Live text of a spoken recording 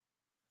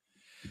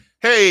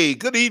Hey,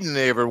 good evening,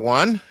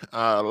 everyone.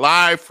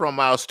 Live from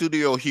our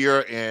studio here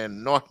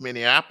in North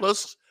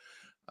Minneapolis.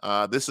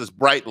 This is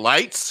Bright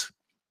Lights.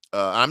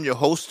 I'm your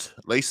host,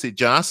 Lacey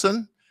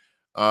Johnson.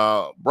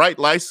 Bright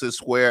Lights is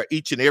where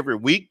each and every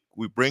week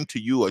we bring to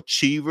you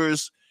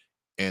achievers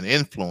and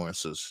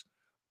influencers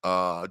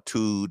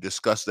to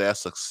discuss their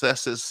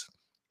successes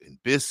in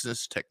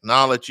business,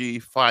 technology,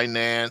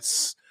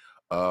 finance,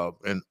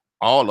 and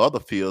all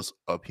other fields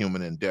of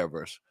human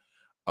endeavors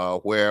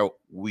where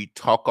we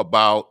talk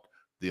about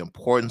the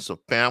importance of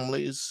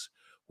families,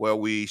 where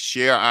we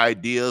share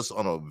ideas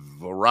on a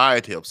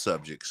variety of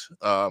subjects.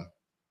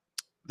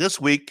 This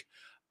week,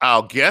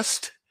 our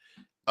guest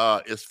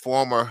is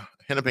former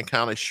Hennepin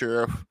County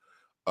Sheriff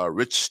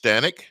Rich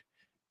Stanek,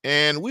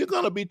 and we're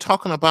going to be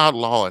talking about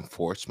law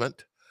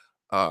enforcement,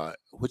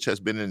 which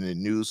has been in the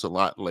news a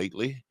lot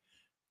lately.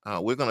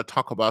 We're going to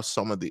talk about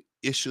some of the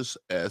issues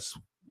as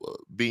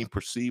being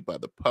perceived by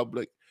the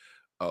public.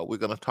 We're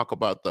going to talk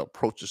about the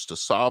approaches to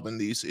solving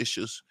these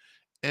issues,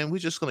 and we're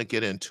just going to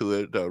get into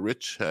it.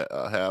 Rich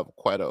have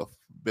quite a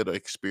bit of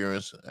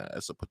experience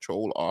as a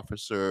patrol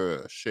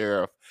officer, a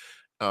sheriff,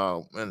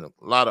 and a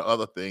lot of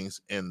other things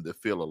in the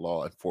field of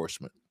law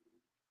enforcement.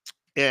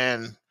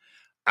 And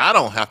I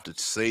don't have to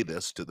say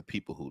this to the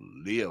people who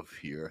live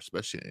here,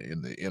 especially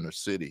in the inner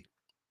city.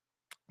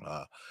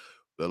 Uh,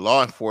 the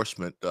law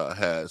enforcement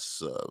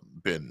has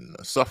been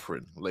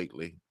suffering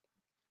lately.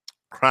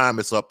 Crime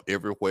is up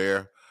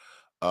everywhere.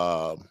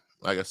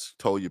 Like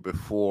told you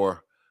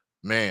before,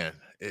 man,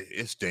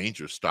 it's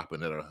dangerous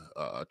stopping at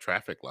a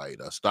traffic light,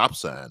 a stop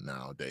sign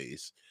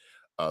nowadays.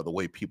 The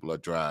way people are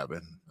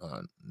driving,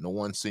 no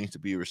one seems to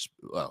be.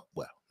 Well,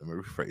 let me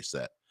rephrase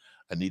that.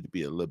 I need to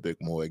be a little bit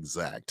more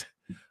exact.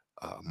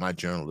 My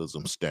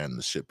journalism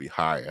standards should be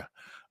higher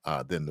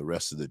than the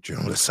rest of the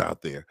journalists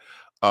out there.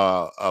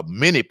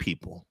 Many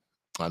people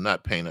are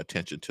not paying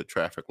attention to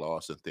traffic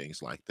laws and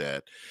things like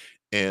that.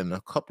 And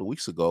a couple of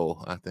weeks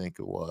ago, I think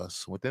it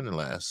was within the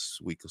last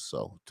week or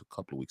so, to a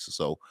couple of weeks or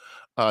so,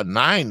 a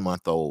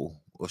 9-month-old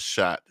was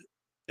shot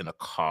in a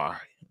car.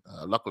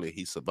 Luckily,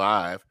 he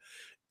survived.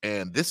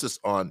 And this is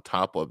on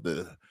top of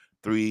the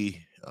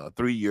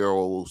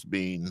three-year-olds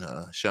being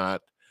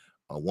shot.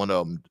 One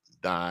of them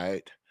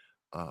died.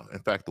 In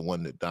fact, the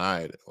one that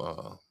died,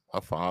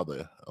 her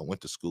father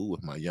went to school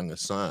with my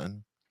youngest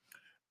son,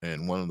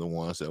 and one of the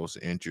ones that was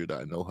injured,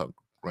 I know her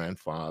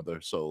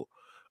grandfather. So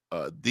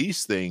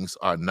these things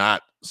are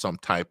not some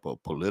type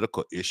of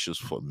political issues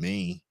for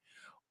me,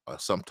 or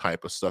some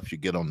type of stuff you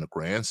get on the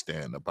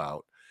grandstand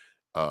about.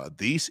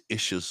 These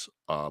issues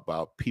are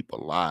about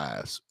people's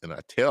lives, and I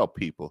tell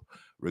people,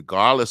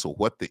 regardless of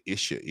what the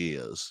issue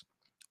is,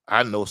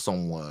 I know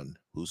someone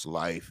whose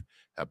life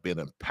have been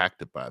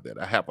impacted by that.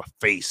 I have a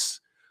face,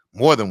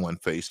 more than one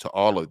face, to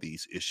all of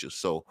these issues.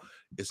 So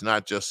it's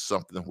not just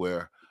something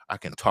where I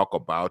can talk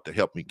about to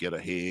help me get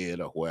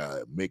ahead or where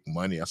I make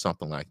money or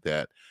something like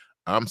that.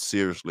 I'm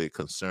seriously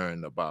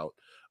concerned about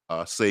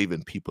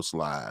saving people's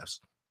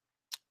lives.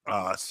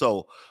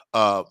 So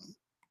uh,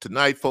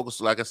 tonight,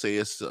 focus, like I say,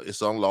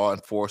 it's on law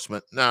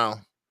enforcement. Now,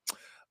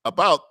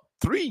 about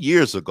 3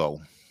 years ago,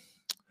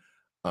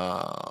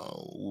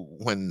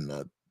 when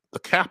the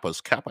Kappa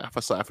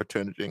Alpha Psi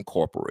Fraternity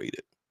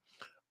Incorporated,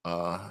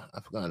 I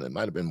forgot, it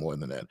might have been more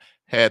than that,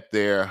 had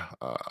their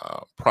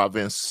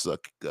province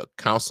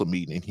council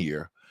meeting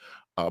here.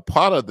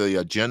 Part of the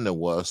agenda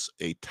was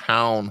a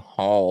town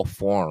hall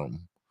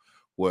forum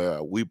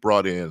where we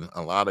brought in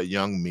a lot of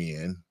young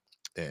men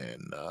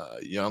and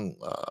young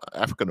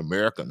African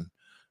American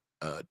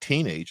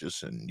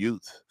teenagers and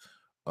youth,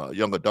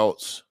 young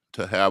adults,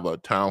 to have a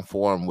town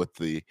forum with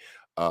the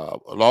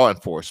law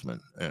enforcement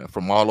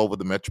from all over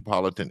the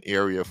metropolitan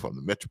area, from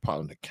the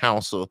Metropolitan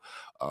Council,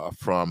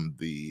 from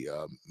the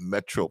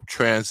Metro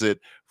Transit,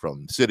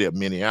 from the city of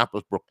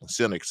Minneapolis, Brooklyn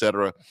Center,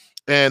 etc.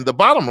 And the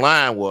bottom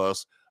line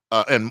was,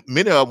 and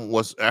many of them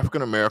was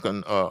African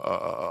American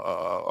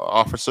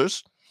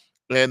officers.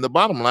 And the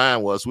bottom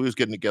line was, we was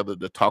getting together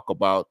to talk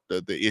about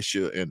the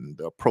issue and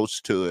the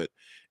approach to it,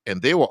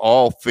 and they were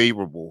all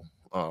favorable,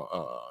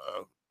 well,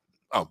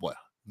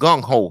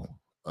 gung ho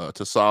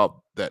to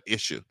solve that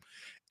issue.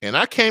 And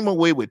I came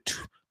away with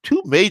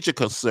two major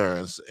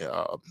concerns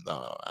out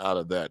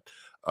of that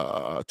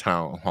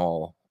town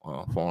hall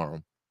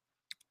forum.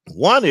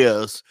 One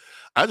is,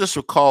 I just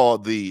recall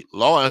the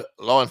law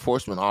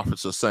enforcement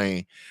officer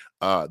saying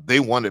they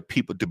wanted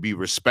people to be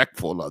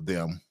respectful of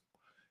them.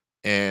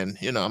 And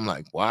I'm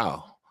like,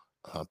 wow.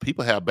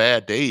 People have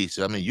bad days.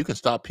 I mean, you can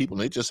stop people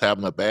and they just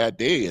having a bad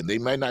day, and they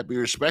might not be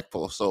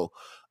respectful. So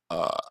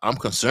I'm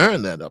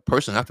concerned that a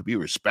person have to be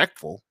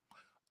respectful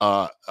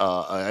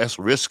as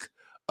risk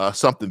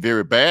something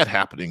very bad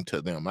happening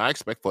to them. I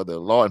expect for the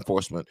law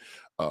enforcement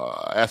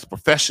as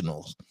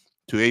professionals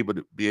to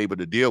be able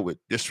to deal with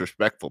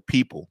disrespectful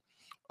people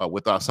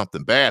without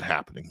something bad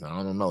happening.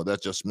 I don't know.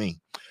 That's just me.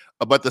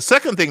 But the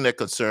second thing that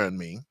concerned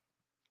me,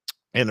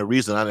 and the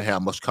reason I didn't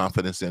have much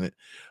confidence in it,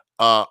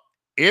 uh,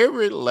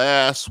 every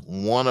last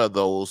one of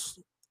those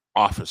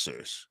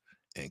officers,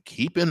 and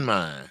keep in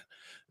mind,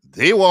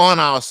 they were on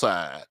our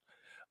side.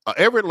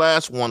 Every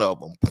last one of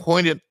them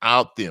pointed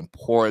out the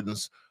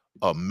importance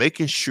of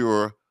making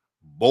sure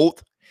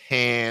both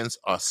hands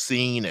are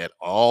seen at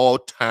all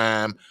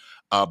time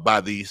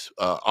by these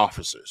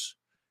officers.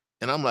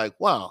 And I'm like,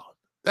 wow,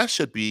 that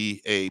should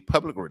be a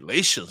public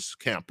relations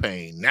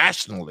campaign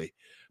nationally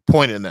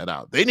pointing that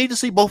out. They need to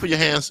see both of your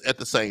hands at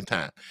the same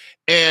time.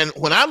 And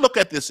when I look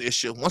at this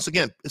issue, once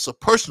again, it's a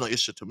personal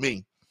issue to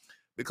me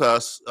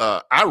because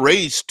I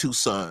raised two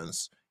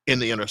sons in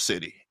the inner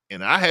city.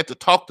 And I had to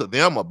talk to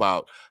them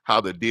about how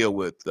to deal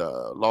with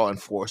law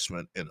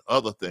enforcement and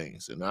other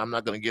things. And I'm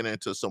not going to get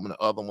into some of the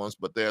other ones,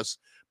 but there's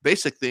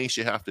basic things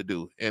you have to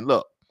do. And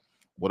look,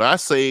 what I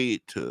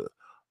said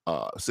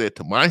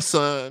to my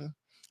son,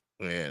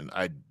 and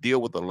I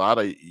deal with a lot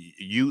of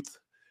youth,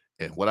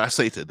 and what I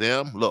say to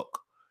them, look,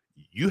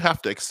 you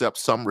have to accept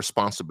some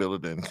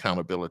responsibility and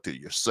accountability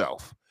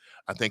yourself.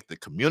 I think the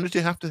community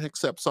have to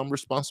accept some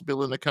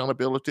responsibility and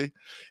accountability.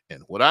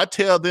 And what I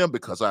tell them,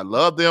 because I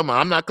love them,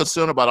 I'm not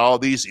concerned about all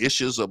these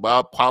issues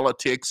about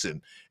politics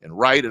and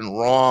right and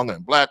wrong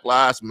and Black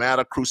Lives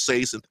Matter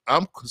crusades.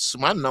 And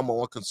my number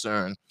one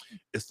concern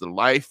is the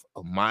life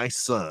of my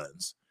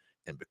sons.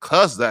 And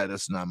because that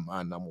is not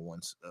my number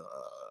one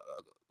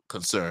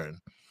concern,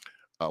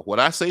 what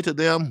I say to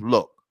them,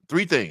 look,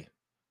 three things.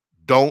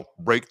 Don't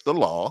break the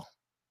law,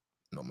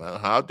 no matter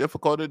how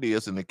difficult it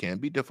is, and it can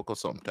be difficult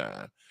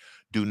sometimes.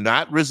 Do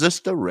not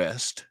resist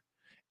arrest,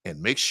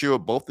 and make sure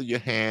both of your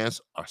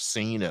hands are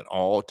seen at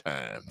all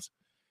times.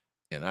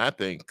 And I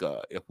think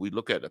if we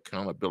look at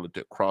accountability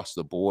across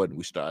the board and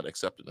we start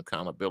accepting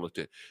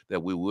accountability,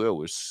 that we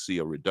will see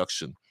a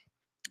reduction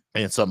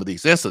in some of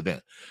these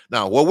incidents.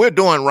 Now, what we're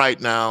doing right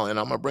now, and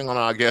I'm going to bring on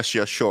our guest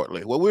here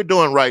shortly, what we're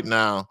doing right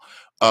now,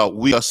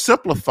 we are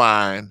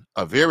simplifying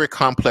a very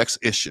complex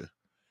issue.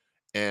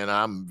 And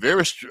I'm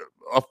very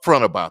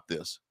upfront about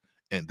this.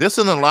 And this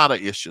is a lot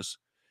of issues.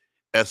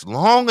 As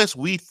long as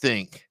we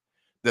think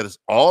that it's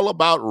all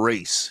about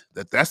race,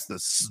 that's the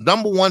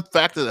number one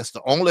factor, that's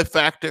the only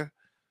factor,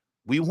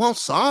 we won't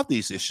solve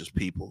these issues,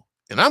 people.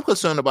 And I'm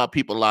concerned about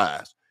people's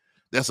lives.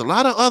 There's a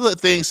lot of other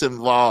things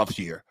involved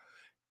here.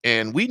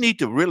 And we need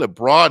to really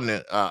broaden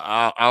it,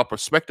 our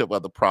perspective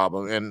of the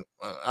problem. And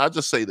I'll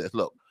just say this,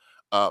 look,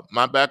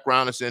 my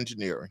background is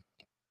engineering,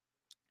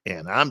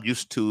 and I'm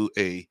used to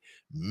a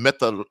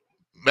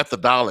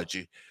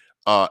methodology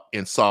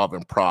in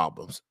solving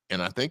problems.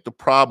 And I think the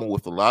problem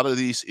with a lot of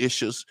these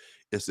issues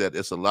is that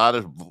it's a lot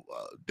of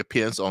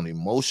depends on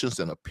emotions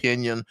and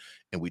opinion,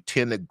 and we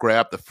tend to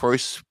grab the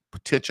first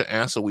potential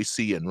answer we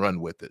see and run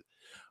with it.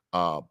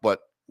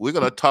 But we're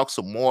going to talk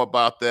some more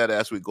about that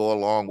as we go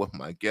along with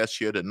my guest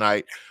here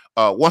tonight.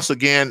 Once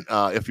again,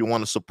 if you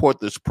want to support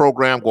this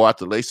program, go out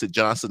to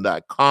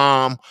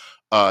LaceyJohnson.com.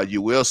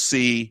 You will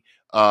see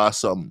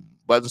some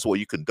buttons where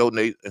you can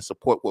donate and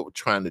support what we're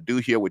trying to do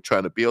here. We're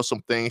trying to build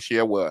some things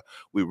here where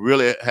we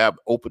really have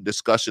open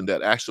discussion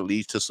that actually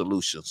leads to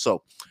solutions.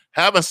 So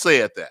having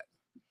said that,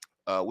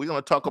 we're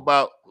going to talk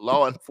about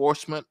law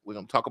enforcement. We're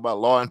going to talk about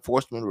law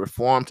enforcement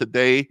reform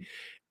today.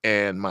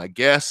 And my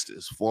guest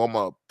is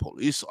former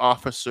police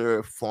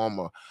officer,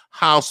 former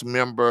House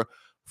member,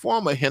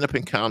 former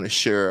Hennepin County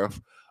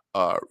Sheriff,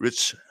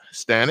 Rich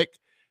Stanek.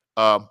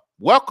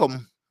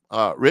 Welcome,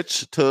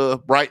 Rich, to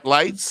Bright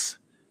Lights.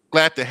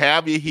 Glad to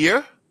have you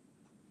here.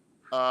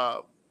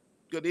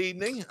 Good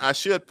evening. I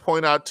should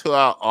point out to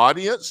our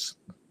audience,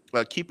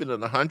 keeping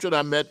it 100,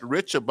 I met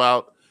Rich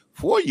about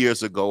 4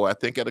 years ago, I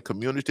think, at a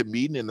community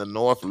meeting in the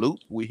North Loop.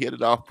 We hit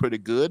it off pretty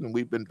good, and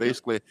we've been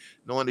basically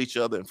knowing each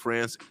other and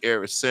friends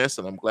ever since,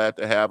 and I'm glad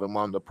to have him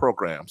on the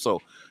program. So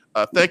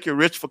thank you,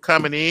 Rich, for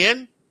coming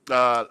in.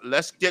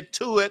 Let's get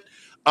to it.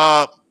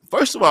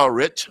 First of all,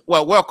 Rich,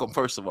 well, welcome,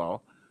 first of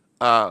all.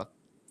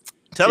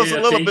 Tell us a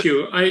little bit. Thank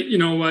you. You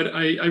know what,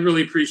 I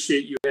really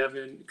appreciate you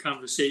having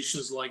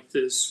conversations like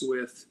this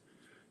with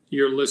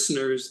your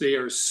listeners. They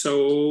are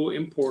so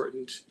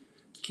important.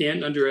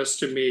 Can't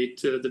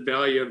underestimate the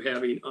value of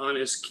having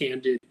honest,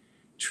 candid,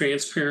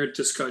 transparent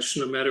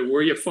discussion, no matter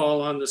where you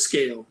fall on the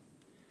scale.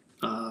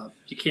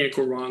 You can't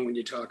go wrong when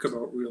you talk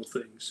about real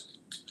things.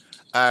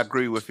 I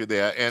agree with you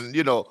there. And,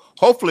 you know,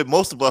 hopefully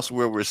most of us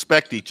will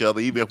respect each other,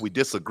 even if we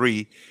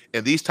disagree.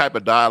 And these type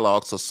of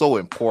dialogues are so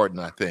important,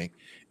 I think.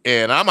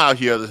 And I'm out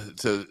here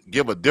to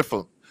give a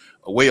different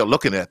way of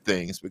looking at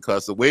things,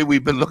 because the way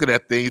we've been looking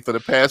at things for the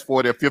past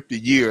 40 or 50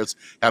 years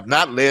have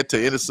not led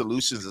to any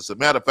solutions. As a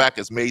matter of fact,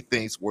 it's made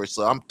things worse.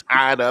 So I'm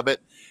tired of it.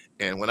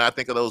 And when I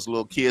think of those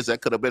little kids,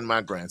 that could have been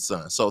my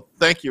grandson. So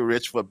thank you,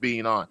 Rich, for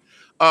being on.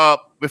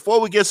 Before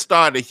we get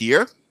started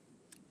here,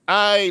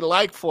 I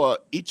like for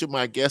each of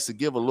my guests to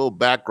give a little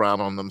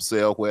background on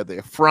themselves, where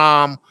they're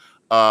from,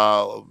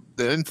 the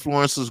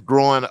influences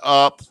growing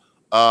up,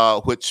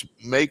 which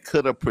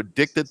could have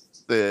predicted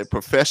the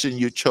profession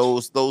you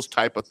chose, those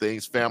type of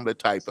things, family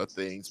type of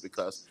things,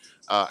 because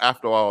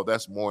after all,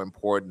 that's more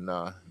important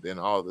than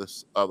all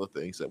this other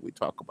things that we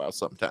talk about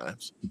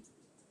sometimes.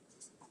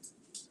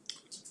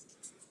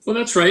 Well,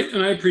 that's right,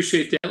 and I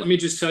appreciate that. Let me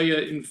just tell you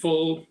in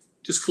full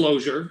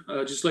disclosure,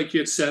 just like you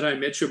had said, I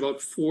met you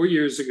about 4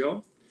 years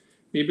ago,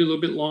 maybe a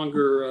little bit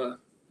longer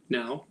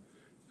now.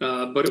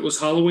 But it was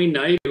Halloween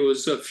night. It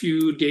was a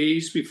few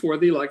days before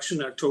the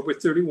election, October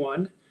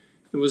 31.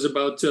 It was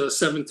about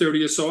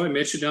 7:30 or so. I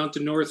met you down at the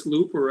North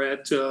Loop. We're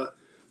at a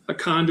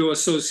condo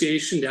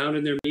association down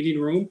in their meeting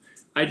room.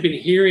 I'd been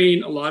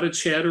hearing a lot of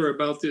chatter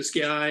about this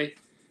guy,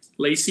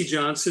 Lacey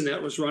Johnson,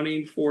 that was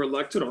running for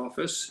elected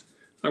office.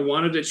 I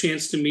wanted a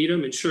chance to meet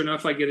him, and sure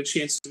enough, I get a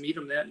chance to meet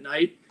him that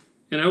night.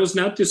 And I was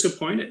not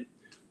disappointed.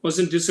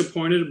 Wasn't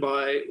disappointed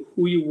by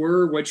who you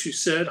were, what you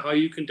said, how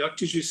you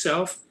conducted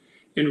yourself,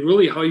 and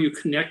really how you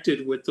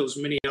connected with those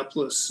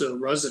Minneapolis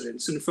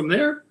residents. And from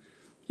there,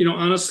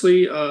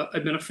 honestly,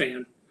 I've been a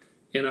fan,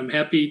 and I'm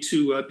happy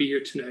to be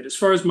here tonight. As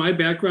far as my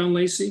background,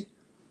 Lacey,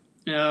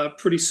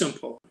 pretty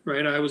simple,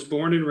 right? I was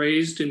born and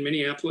raised in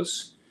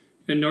Minneapolis,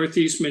 in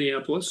Northeast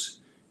Minneapolis,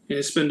 and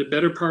I spend the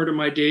better part of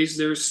my days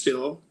there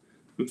still.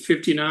 I'm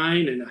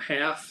 59 and a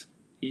half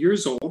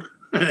years old.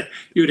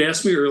 You had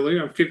asked me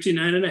earlier, I'm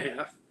 59 and a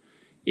half.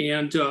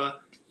 And,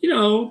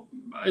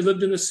 I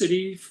lived in the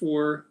city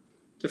for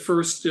the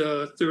first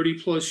 30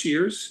 plus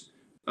years.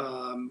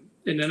 And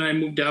then I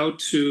moved out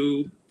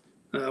to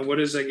what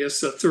is, I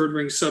guess, a third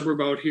ring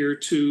suburb out here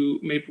to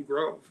Maple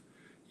Grove.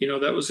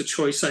 That was a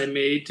choice I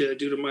made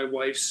due to my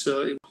wife's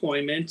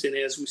employment. And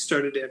as we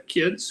started to have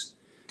kids,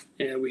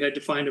 and we had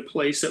to find a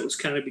place that was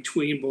kind of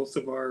between both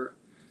of our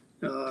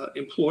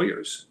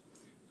employers.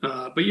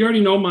 But you already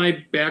know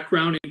my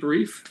background in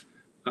brief.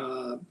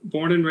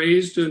 Born and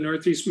raised in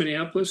Northeast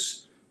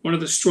Minneapolis. One of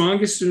the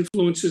strongest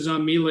influences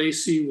on me,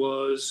 Lacey,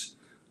 was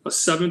a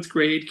 7th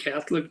grade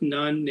Catholic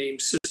nun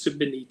named Sister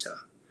Benita.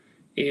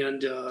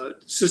 And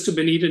Sister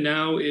Benita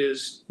now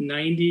is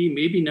 90,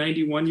 maybe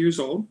 91 years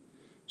old.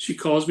 She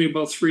calls me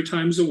about 3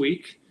 times a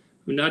week.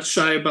 I'm not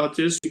shy about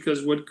this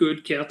because what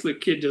good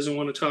Catholic kid doesn't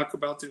want to talk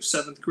about their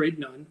 7th grade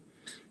nun?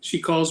 She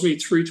calls me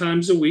 3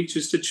 times a week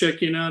just to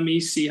check in on me,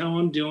 see how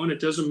I'm doing. It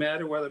doesn't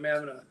matter whether I'm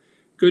having a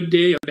good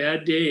day, a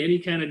bad day, any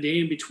kind of day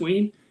in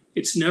between.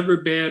 It's never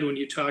bad when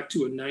you talk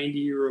to a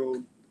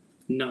 90-year-old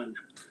nun.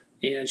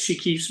 And she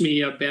keeps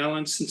me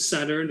balanced and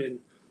centered, and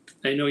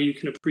I know you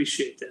can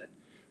appreciate that.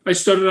 I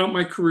started out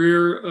my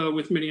career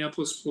with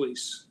Minneapolis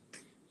Police.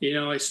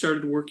 I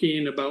started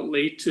working about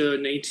late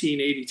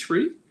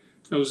 1983.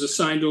 I was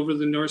assigned over to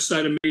the north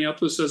side of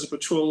Minneapolis as a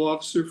patrol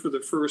officer for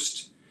the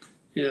first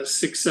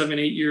 6, 7,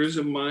 8 years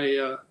of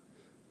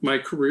my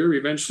career.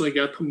 Eventually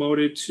got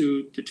promoted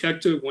to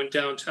detective, went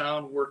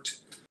downtown, worked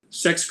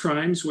sex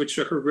crimes, which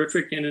are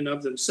horrific in and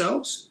of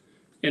themselves.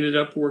 Ended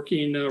up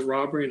working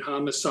robbery and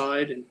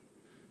homicide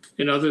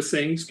and other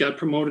things. Got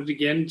promoted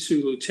again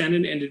to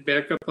lieutenant, ended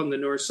back up on the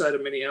north side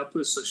of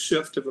Minneapolis, a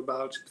shift of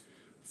about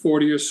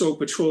 40 or so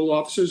patrol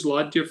officers, a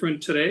lot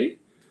different today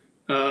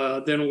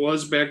than it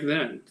was back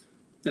then.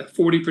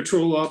 40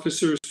 patrol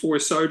officers, 4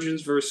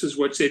 sergeants versus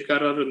what they've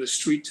got out on the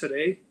street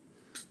today.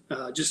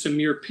 Just a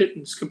mere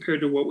pittance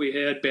compared to what we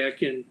had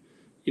back in,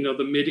 the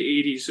mid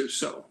 80s or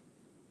so.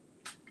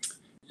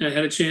 And I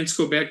had a chance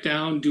to go back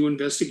down, do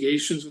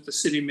investigations with the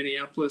city of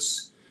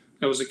Minneapolis.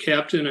 I was a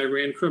captain. I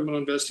ran criminal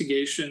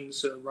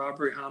investigations,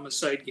 robbery,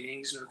 homicide,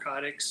 gangs,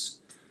 narcotics,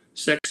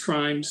 sex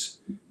crimes.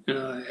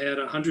 I had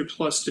 100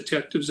 plus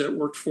detectives that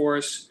worked for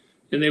us,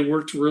 and they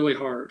worked really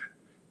hard.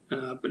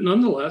 But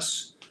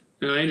nonetheless,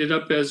 I ended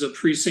up as a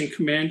precinct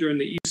commander in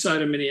the east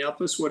side of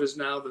Minneapolis, what is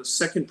now the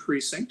 2nd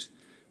precinct,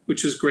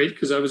 which is great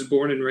because I was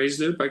born and raised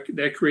there. But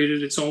that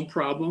created its own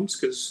problems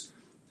because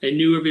I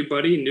knew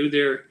everybody, knew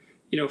their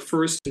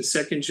first and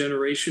second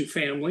generation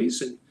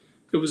families, and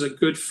it was a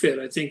good fit.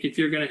 I think if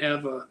you're going to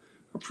have a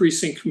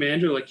precinct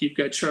commander like you've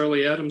got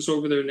Charlie Adams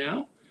over there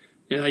now,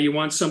 you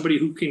want somebody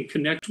who can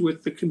connect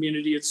with the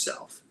community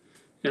itself,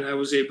 and I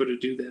was able to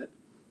do that.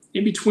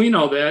 In between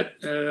all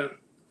that,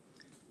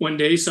 one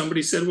day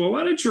somebody said, well,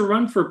 why don't you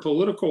run for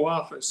political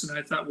office? And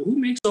I thought, well, who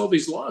makes all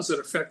these laws that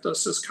affect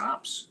us as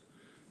cops?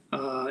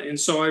 And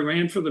so I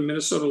ran for the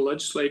Minnesota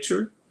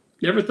legislature.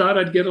 Never thought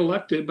I'd get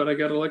elected, but I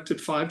got elected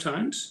 5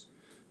 times.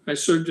 I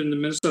served in the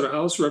Minnesota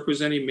House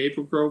representing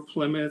Maple Grove,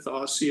 Plymouth,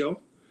 Osseo,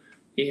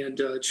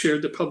 and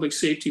chaired the Public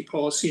Safety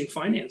Policy and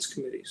Finance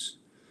Committees.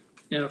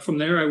 From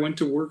there, I went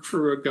to work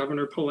for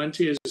Governor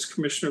Pawlenty as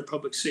Commissioner of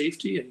Public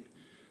Safety and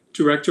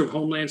Director of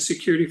Homeland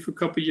Security for a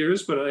couple of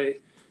years, but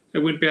I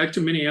went back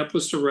to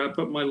Minneapolis to wrap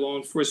up my law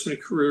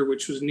enforcement career,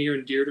 which was near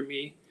and dear to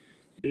me.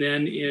 And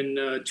then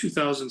in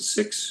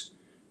 2006,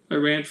 I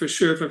ran for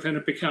sheriff of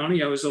Hennepin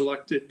County. I was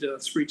elected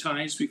 3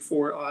 times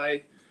before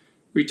I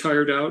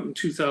retired out in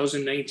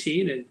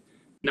 2019, and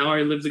now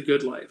I live the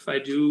good life. I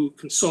do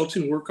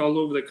consulting work all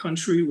over the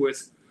country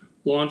with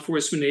law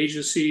enforcement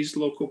agencies,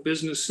 local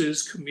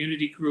businesses,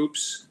 community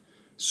groups,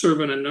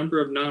 serving a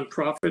number of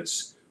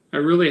nonprofits. I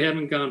really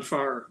haven't gone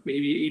far,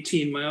 maybe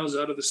 18 miles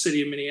out of the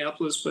city of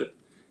Minneapolis, but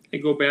I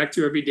go back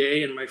there every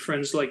day, and my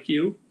friends like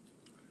you,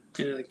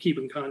 and I keep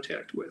in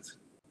contact with.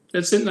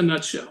 That's it in a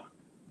nutshell.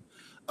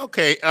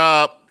 Okay.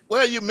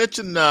 Well, you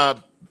mentioned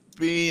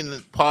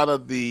being part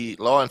of the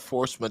law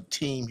enforcement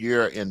team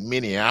here in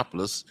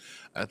Minneapolis.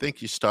 I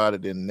think you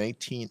started in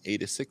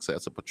 1986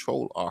 as a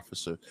patrol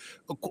officer.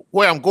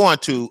 Where I'm going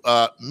to,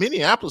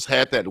 Minneapolis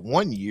had that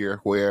one year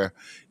where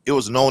it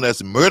was known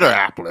as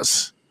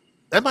Murderapolis.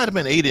 That might have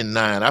been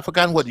 89. I've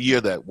forgotten what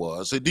year that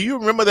was. Do you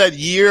remember that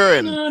year?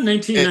 And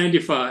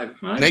 1995.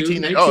 I do.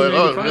 1990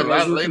 1995. a I was lot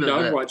working later than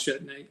dog that. watch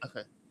that night.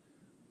 Okay.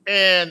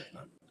 And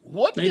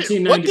what did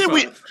we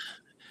 1995.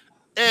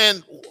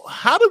 and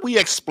how did we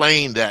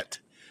explain that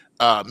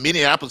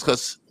Minneapolis?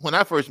 Because when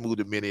I first moved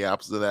to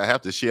Minneapolis, and I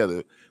have to share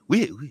that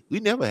we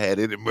never had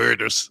any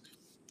murders.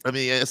 I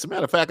mean, as a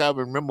matter of fact, I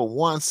remember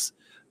once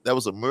there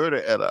was a murder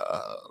at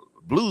a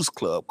blues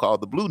club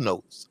called the Blue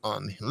Notes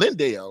on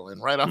Lindale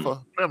and right off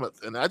of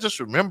Plymouth. And I just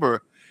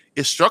remember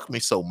it struck me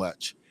so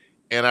much.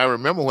 And I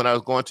remember when I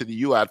was going to the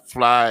U, I'd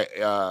fly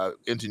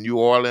into New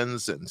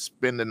Orleans and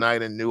spend the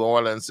night in New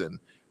Orleans and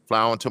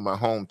fly on to my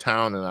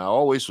hometown. And I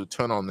always would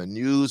turn on the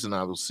news and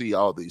I would see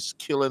all these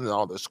killing and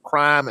all this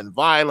crime and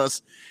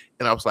violence.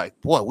 And I was like,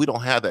 boy, we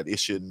don't have that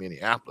issue in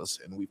Minneapolis.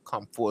 And we've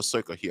come full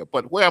circle here.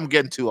 But where I'm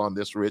getting to on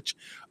this, Rich,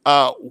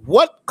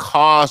 what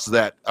caused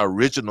that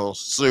original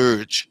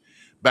surge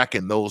back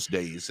in those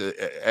days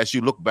as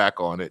you look back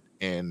on it?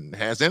 And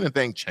has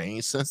anything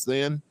changed since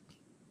then?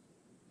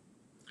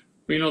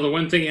 Well, you know, the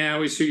one thing I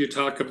always hear you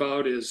talk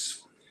about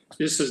is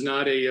this is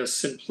not a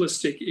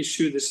simplistic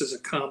issue. This is a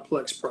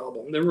complex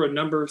problem. There were a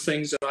number of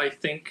things that I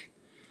think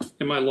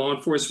and my law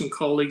enforcement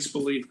colleagues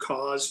believe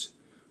caused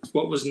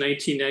what was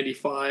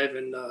 1995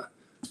 and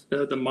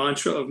the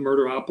mantra of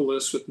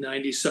Murderopolis with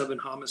 97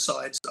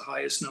 homicides, the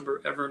highest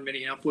number ever in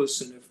Minneapolis.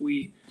 And if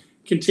we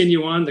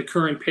continue on the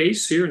current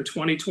pace here in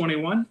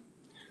 2021,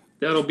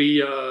 that'll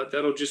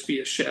just be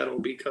a shadow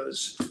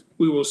because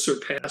we will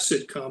surpass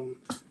it come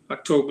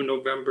October,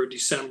 November,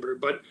 December.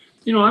 But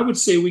you know, I would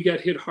say we got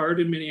hit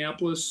hard in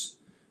Minneapolis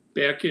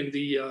back in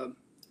the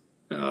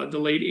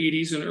late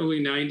 80s and early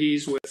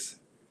 90s with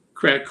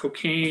crack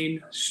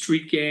cocaine,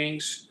 street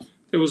gangs.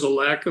 There was a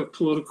lack of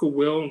political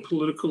will and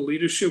political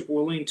leadership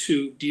willing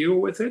to deal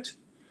with it.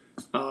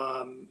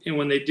 And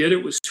when they did,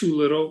 it was too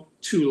little,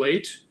 too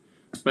late.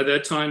 By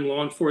that time,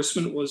 law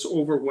enforcement was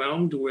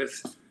overwhelmed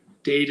with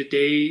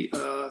day-to-day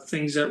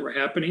things that were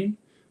happening.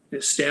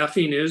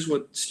 Staffing is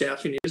what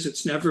staffing is.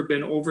 It's never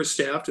been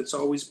overstaffed. It's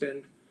always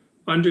been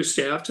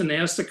understaffed. And they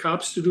ask the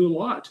cops to do a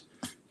lot.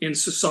 And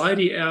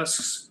society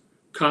asks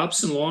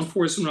cops and law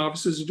enforcement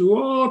officers to do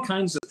all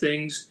kinds of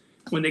things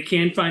when they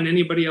can't find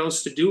anybody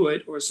else to do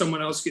it or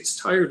someone else gets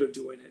tired of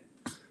doing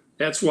it.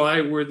 That's why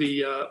we're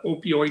the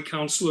opioid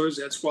counselors.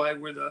 That's why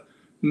we're the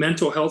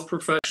mental health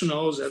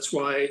professionals. That's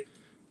why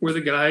we're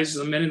the guys,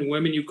 the men and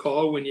women you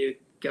call when you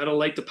got to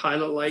light the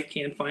pilot light,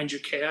 can't find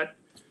your cat,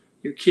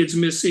 your kid's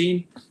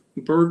missing,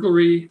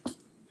 burglary,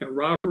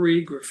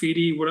 robbery,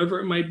 graffiti, whatever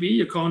it might be.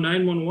 You call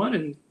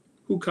 911 and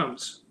who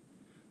comes?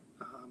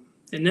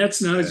 And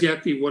that's not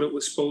exactly what it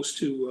was supposed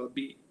to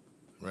be.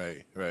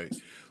 Right, right.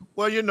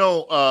 Well, you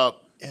know,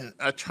 and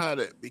I try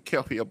to be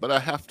careful here, but I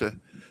have to,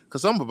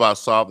 because I'm about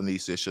solving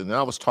these issues. And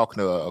I was talking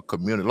to a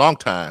community, long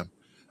time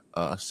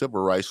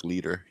civil rights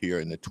leader here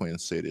in the Twin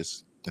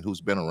Cities, and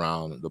who's been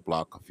around the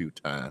block a few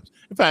times.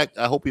 In fact,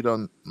 I hope you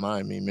don't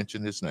mind me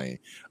mentioning his name,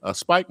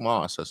 Spike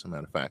Moss, as a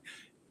matter of fact.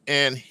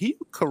 And he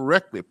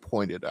correctly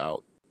pointed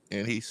out,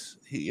 and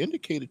he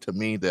indicated to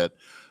me that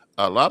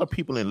a lot of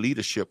people in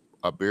leadership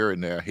are burying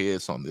their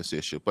heads on this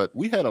issue. But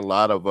we had a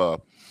lot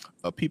of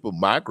people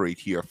migrate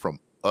here from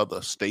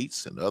other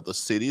states and other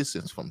cities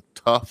and from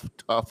tough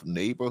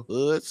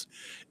neighborhoods.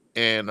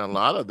 And a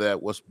lot of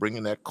that was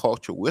bringing that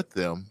culture with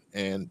them.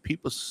 And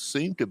people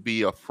seem to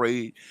be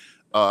afraid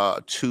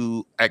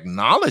to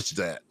acknowledge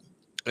that.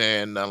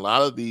 And a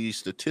lot of the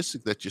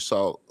statistics that you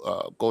saw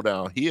go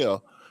down here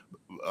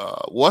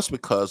was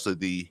because of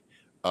the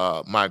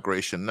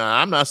migration. Now,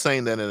 I'm not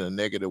saying that in a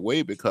negative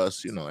way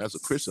because, you know, as a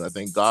Christian, I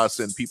think God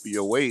sent people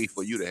your way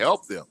for you to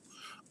help them.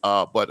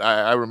 But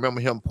I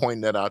remember him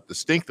pointing that out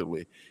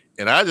distinctively.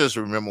 And I just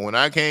remember when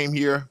I came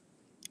here,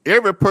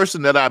 every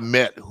person that I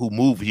met who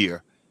moved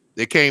here,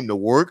 they came to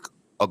work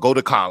or go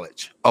to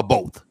college or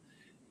both.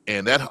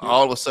 And that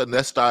all of a sudden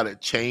that started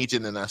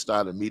changing, and I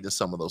started meeting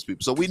some of those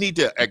people. So we need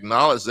to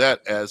acknowledge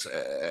that as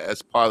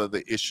part of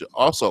the issue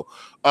also.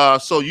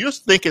 So you're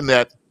thinking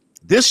that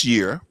this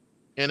year,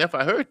 and if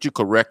I heard you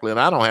correctly, and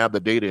I don't have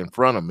the data in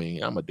front of me,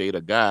 I'm a data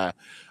guy,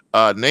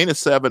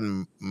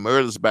 97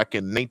 murders back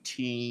in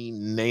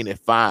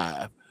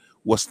 1995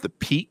 was the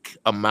peak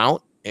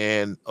amount.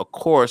 And of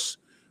course,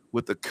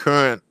 with the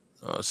current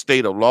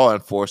state of law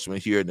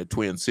enforcement here in the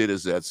Twin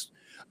Cities, that's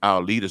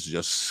our leaders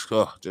just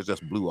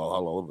blew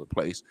all over the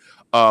place.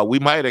 We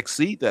might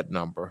exceed that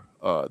number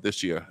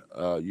this year.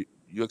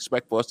 You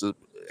expect for us to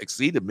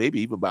exceed it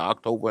maybe even by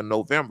October and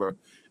November.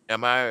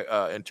 Am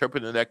I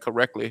interpreting that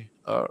correctly,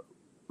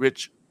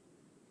 Rich?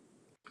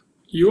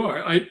 You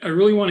are. I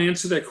really want to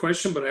answer that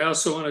question, but I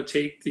also want to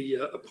take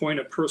the point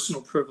of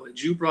personal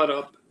privilege. You brought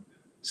up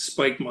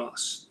Spike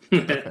Moss.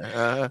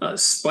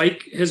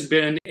 Spike has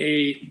been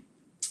a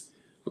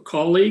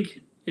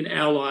colleague, an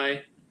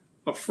ally,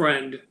 a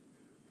friend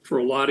for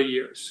a lot of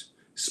years.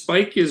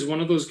 Spike is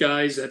one of those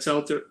guys that's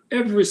out there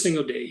every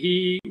single day.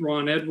 He,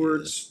 Ron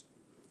Edwards,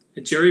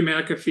 and Jerry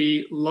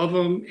McAfee, love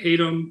him, hate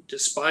him,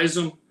 despise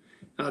him.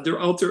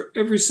 They're out there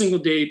every single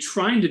day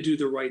trying to do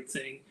the right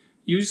thing,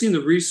 using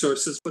the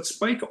resources. But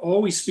Spike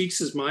always speaks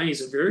his mind.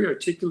 He's a very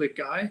articulate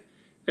guy.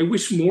 I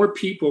wish more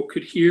people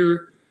could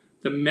hear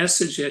the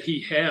message that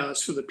he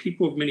has for the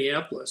people of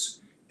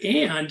Minneapolis,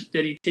 and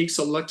that he takes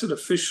elected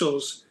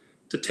officials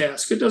to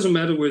task. It doesn't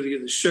matter whether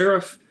you're the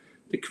sheriff,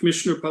 the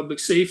commissioner of public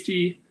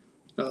safety,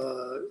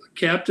 a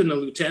captain, a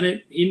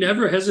lieutenant. He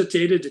never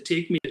hesitated to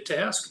take me to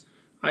task.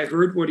 I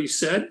heard what he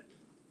said,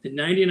 and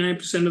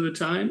 99% of the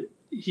time,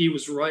 he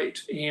was right.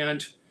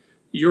 And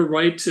you're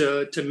right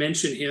to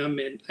mention him,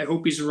 and I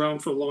hope he's around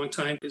for a long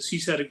time because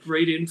he's had a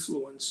great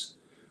influence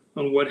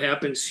on what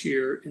happens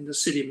here in the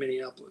city of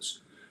Minneapolis.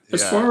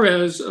 As far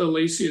as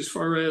Lacey, as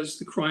far as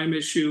the crime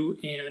issue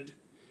and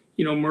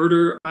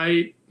murder,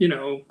 I'm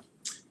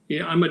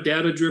a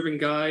data-driven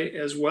guy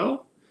as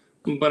well,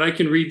 but I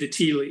can read the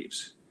tea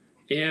leaves.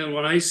 And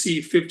when I see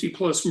 50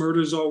 plus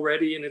murders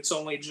already, and it's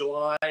only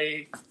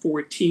July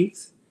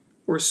 14th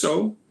or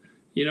so,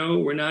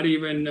 we're not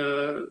even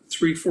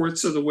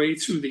 3/4 of the way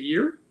through the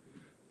year.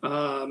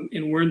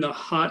 And we're in the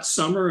hot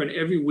summer, and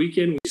every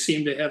weekend we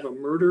seem to have a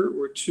murder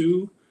or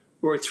two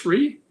or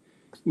three.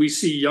 We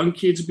see young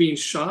kids being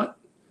shot,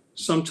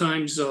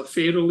 sometimes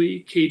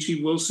fatally.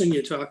 KG Wilson,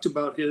 you talked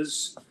about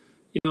his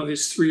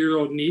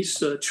 3-year-old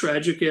niece,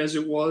 tragic as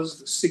it was,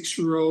 the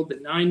 6-year-old, the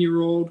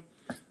 9-year-old.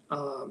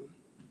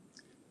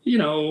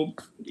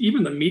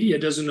 Even the media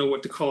doesn't know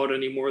what to call it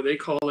anymore. They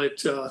call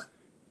it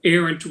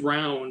errant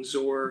rounds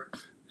or,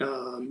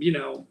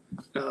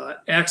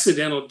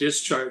 accidental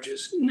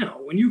discharges.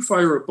 No, when you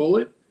fire a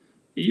bullet,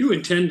 you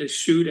intend to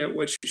shoot at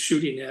what you're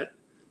shooting at.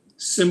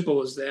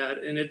 Simple as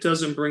that. And it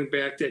doesn't bring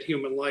back that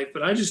human life.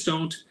 But I just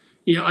don't,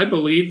 I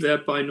believe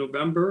that by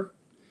November,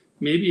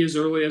 maybe as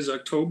early as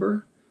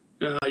October,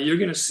 you're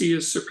going to see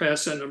us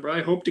surpass that number.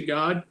 I hope to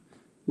God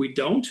we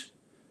don't.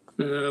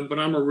 But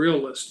I'm a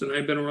realist, and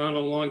I've been around a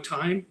long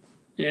time.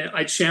 And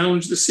I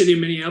challenge the city of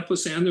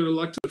Minneapolis and their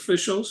elected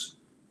officials,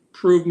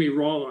 prove me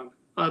wrong.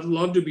 I'd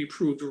love to be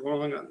proved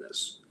wrong on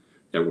this,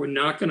 that we're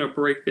not going to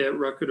break that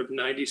record of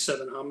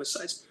 97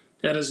 homicides.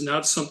 That is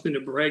not something to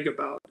brag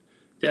about.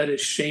 That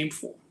is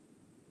shameful.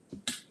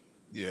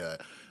 Yeah,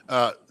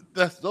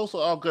 those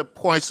are all good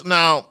points.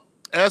 Now,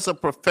 as a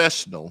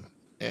professional,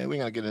 and we're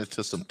going to get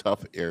into some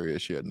tough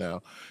areas here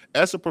now.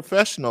 As a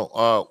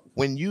professional,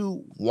 when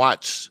you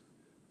watch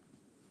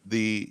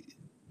the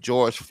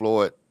George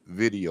Floyd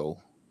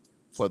video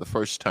for the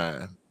first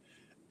time,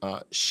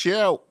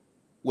 share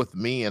with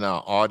me and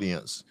our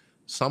audience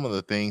some of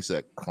the things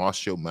that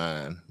cross your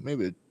mind,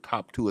 maybe the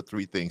top 2 or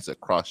 3 things that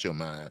cross your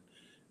mind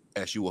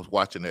as you was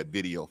watching that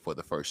video for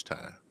the first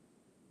time.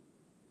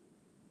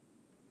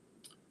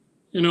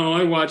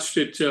 I watched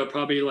it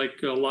probably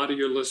like a lot of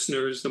your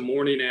listeners the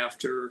morning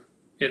after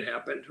it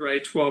happened,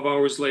 right? 12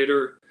 hours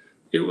later,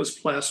 it was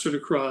plastered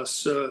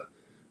across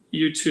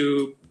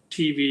YouTube,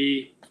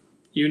 TV,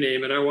 you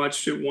name it. I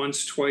watched it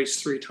once, twice,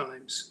 3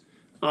 times.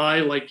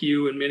 I, like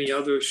you and many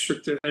others,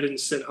 shook their head and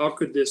said, how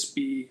could this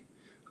be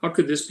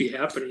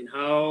happening?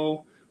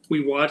 How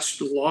we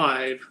watched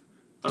live,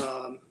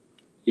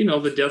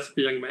 the death of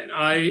a young man.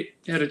 I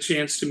had a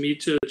chance to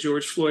meet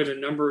George Floyd a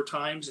number of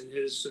times in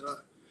his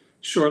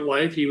short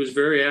life. He was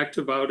very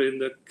active out in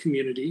the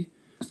community.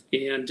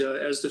 And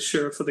as the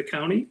sheriff of the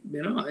county,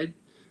 I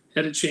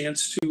had a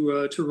chance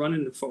to run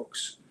into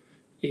folks.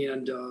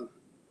 And,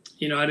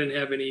 I didn't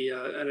have any,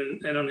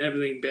 I don't have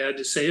anything bad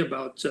to say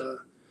about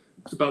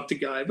the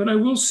guy. But I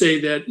will say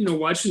that,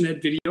 watching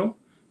that video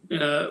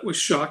was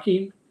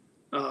shocking.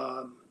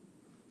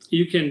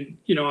 You can,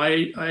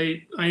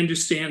 I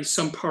understand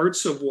some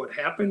parts of what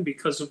happened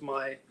because of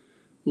my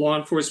law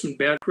enforcement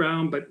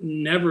background, but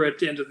never at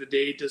the end of the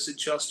day does it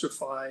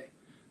justify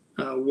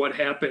what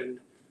happened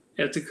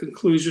at the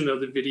conclusion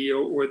of the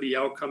video or the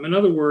outcome. In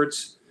other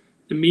words,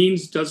 the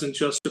means doesn't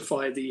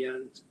justify the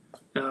end.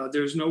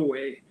 There's no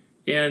way.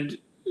 And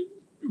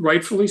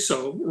rightfully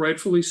so,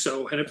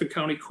 Hennepin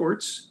County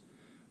courts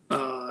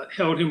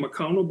held him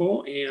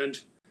accountable, and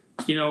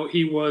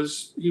he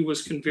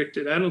was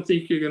convicted. I don't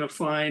think you're going to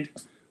find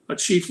a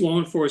chief law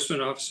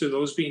enforcement officer,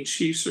 those being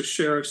chiefs or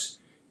sheriffs,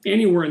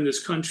 anywhere in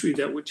this country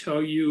that would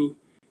tell you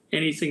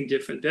anything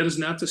different. That is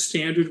not the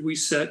standard we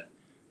set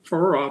for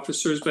our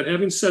officers. But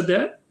having said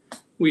that,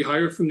 we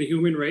hire from the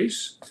human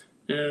race.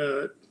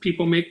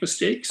 People make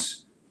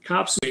mistakes.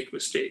 Cops make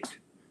mistakes.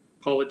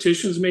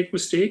 Politicians make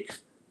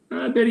mistakes.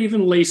 I bet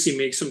even Lacey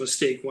makes a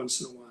mistake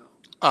once in a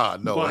while.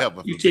 No,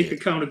 but you take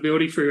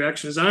accountability for your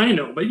actions. I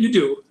know, but you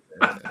do.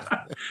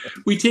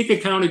 We take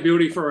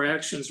accountability for our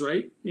actions,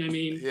 right? I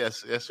mean,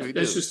 yes, we do.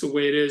 That's just the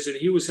way it is. And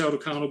he was held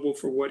accountable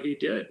for what he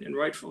did, and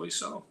rightfully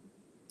so.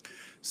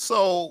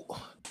 So,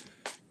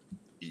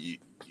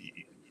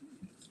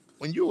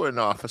 when you were an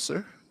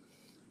officer,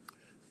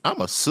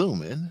 I'm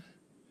assuming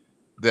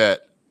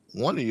that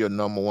one of your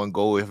number one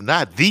goal, if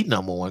not the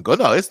number one goal,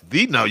 no, it's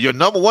your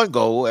number one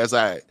goal, as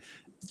I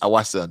I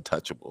watched The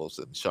Untouchables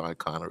and Sean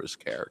Connery's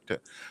character.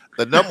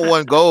 The number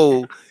one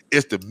goal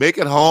is to make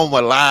it home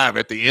alive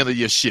at the end of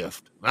your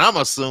shift. And I'm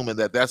assuming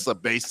that that's a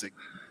basic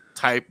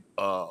type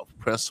of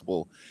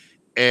principle.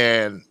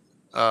 And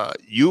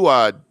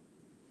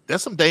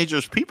there's some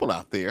dangerous people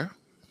out there.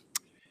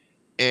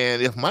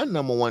 And if my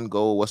number one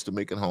goal was to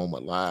make it home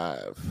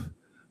alive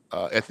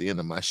at the end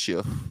of my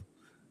shift,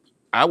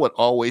 I would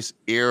always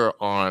err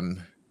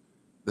on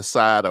the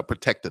side of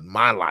protecting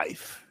my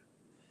life.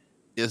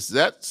 Is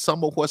that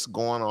some of what's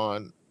going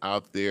on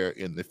out there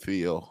in the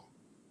field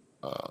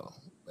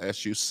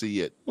as you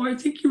see it? Well, I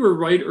think you were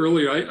right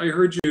earlier. I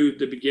heard you at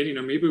the beginning,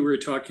 or maybe we were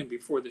talking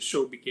before the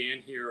show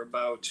began here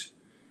about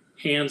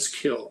hands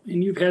kill.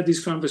 And you've had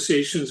these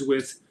conversations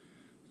with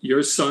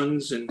your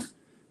sons, and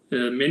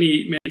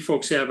many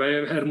folks have. I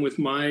have had them with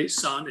my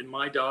son and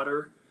my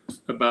daughter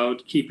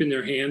about keeping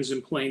their hands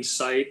in plain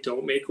sight,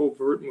 don't make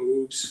overt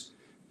moves.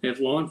 If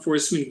law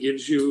enforcement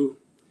gives you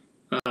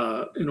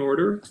an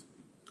order,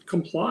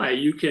 comply.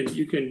 You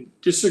can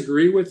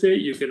disagree with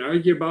it. You can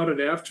argue about it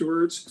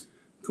afterwards.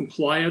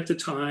 Comply at the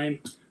time,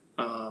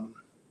 and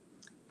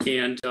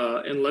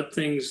let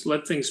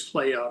things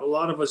play out. A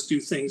lot of us do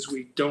things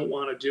we don't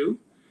want to do,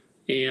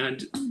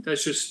 and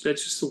that's just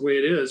the way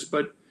it is.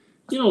 But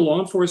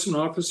law enforcement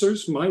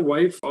officers. My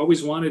wife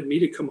always wanted me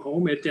to come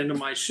home at the end of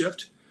my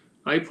shift.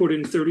 I put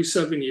in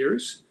 37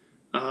 years.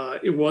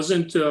 It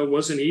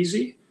wasn't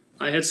easy.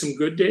 I had some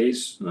good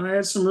days, and I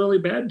had some really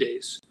bad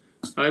days.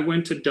 I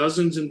went to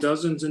dozens and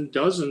dozens and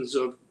dozens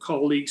of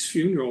colleagues'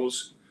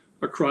 funerals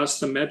across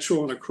the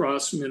metro and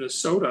across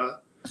Minnesota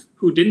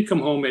who didn't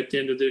come home at the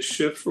end of this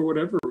shift for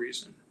whatever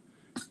reason.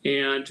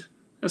 And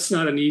that's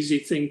not an easy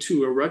thing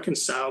to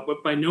reconcile,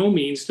 but by no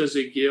means does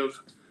it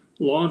give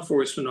law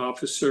enforcement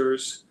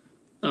officers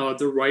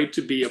the right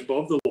to be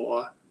above the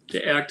law,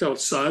 to act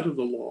outside of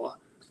the law.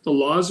 The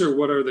laws are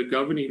what are the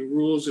governing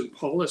rules and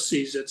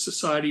policies that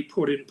society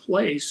put in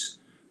place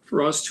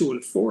for us to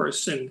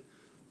enforce. And,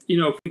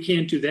 if we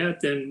can't do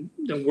that, then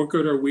what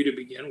good are we to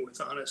begin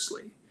with,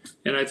 honestly?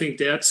 And I think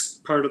that's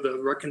part of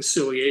the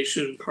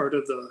reconciliation, part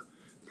of the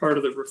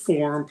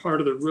reform,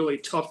 part of the really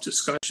tough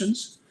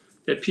discussions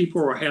that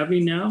people are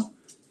having now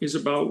is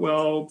about,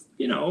 well,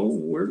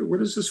 where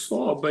does this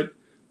fall? But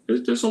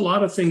there's a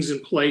lot of things in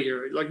play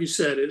here. Like you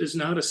said, it is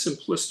not a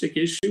simplistic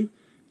issue.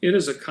 It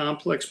is a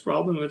complex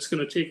problem. It's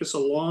going to take us a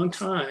long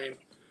time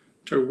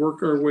to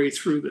work our way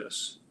through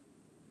this.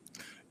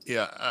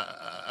 Yeah,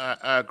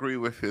 I agree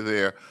with you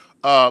there.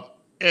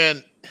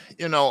 And,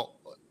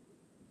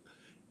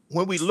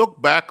 when we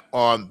look back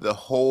on the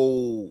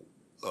whole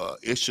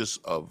issues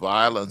of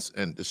violence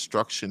and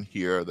destruction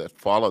here that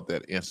followed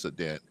that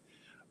incident,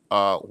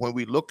 when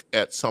we look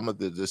at some of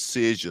the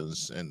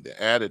decisions and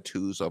the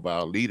attitudes of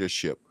our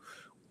leadership,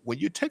 when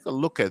you take a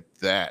look at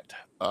that,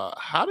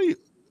 how do you,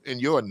 in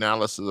your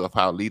analysis of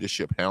how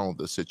leadership handled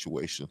the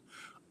situation,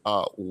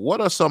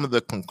 what are some of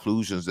the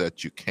conclusions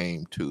that you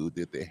came to?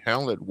 Did they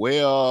handle it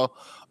well?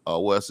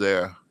 Was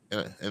there,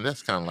 and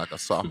that's kind of like a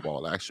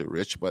softball, actually,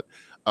 Rich, but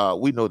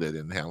we know they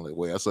didn't handle it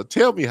well. So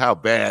tell me, how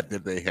bad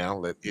did they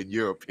handle it, in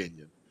your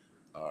opinion,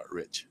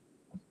 Rich?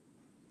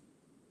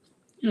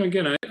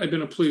 Again, I've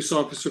been a police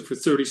officer for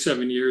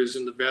 37 years,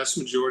 and the vast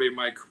majority of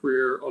my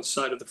career,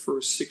 outside of the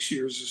first 6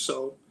 years or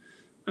so,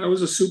 I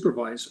was a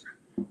supervisor.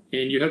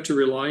 And you have to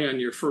rely on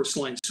your first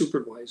line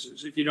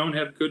supervisors. If you don't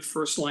have good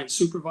first line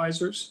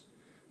supervisors,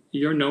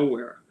 you're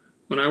nowhere.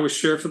 When I was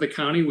sheriff of the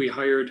county, we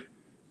hired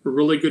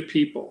really good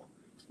people.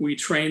 We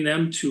trained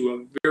them to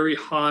a very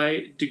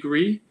high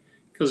degree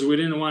because we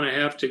didn't want to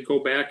have to go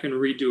back and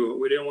redo it.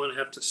 We didn't want to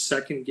have to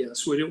second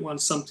guess. We didn't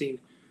want something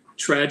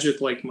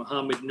tragic like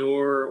Muhammad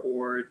Noor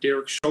or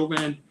Derek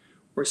Chauvin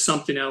or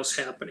something else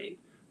happening.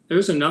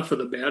 There's enough of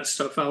the bad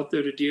stuff out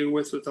there to deal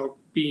with without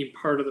being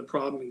part of the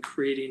problem and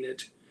creating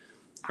it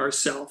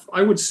ourselves.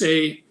 I would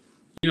say,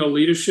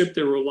 leadership,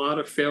 there were a lot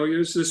of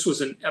failures. This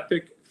was an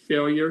epic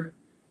failure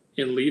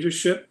in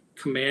leadership,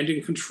 command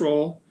and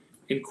control,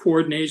 and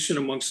coordination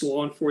amongst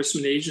law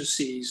enforcement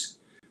agencies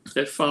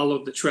that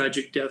followed the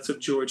tragic death of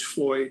George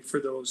Floyd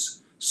for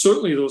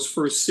certainly those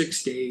first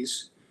 6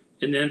 days,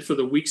 and then for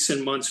the weeks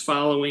and months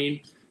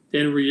following,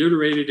 then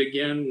reiterated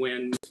again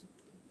when,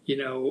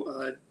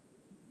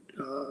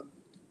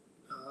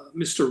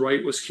 Mr.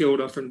 Wright was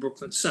killed up in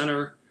Brooklyn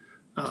Center.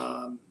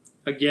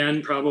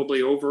 Again,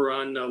 probably over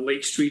on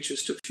Lake Street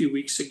just a few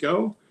weeks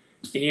ago.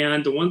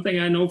 And the one thing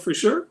I know for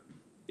sure,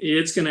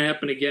 it's going to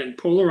happen again.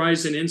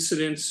 Polarizing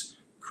incidents,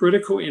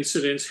 critical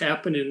incidents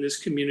happen in this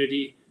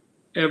community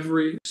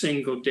every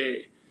single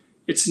day.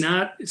 It's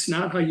not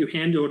how you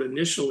handle it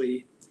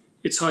initially,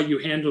 it's how you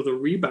handle the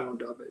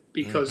rebound of it,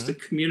 because the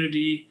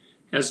community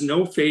has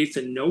no faith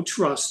and no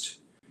trust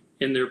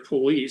in their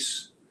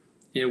police,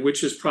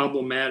 which is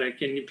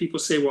problematic. And people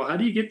say, well, how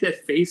do you get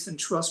that faith and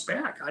trust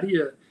back? How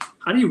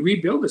do you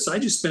rebuild this? I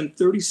just spent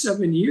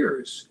 37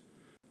 years,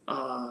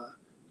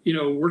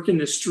 working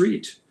the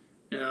street,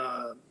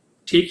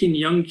 taking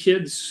young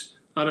kids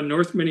out of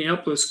North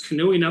Minneapolis,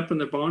 canoeing up in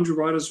the Boundary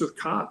Waters with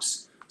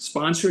cops,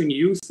 sponsoring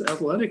youth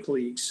athletic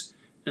leagues,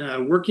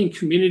 working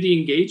community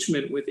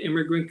engagement with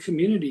immigrant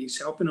communities,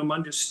 helping them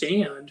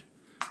understand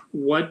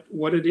what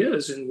it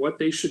is and what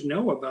they should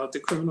know about the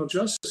criminal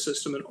justice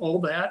system, and all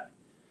that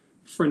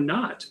for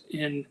naught.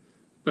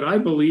 But I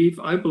believe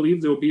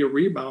there'll be a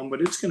rebound,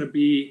 but it's going to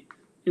be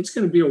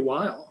a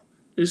while.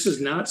 This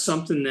is not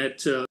something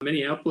that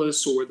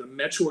Minneapolis or the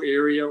metro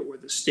area or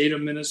the state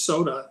of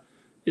Minnesota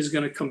is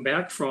going to come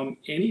back from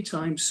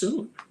anytime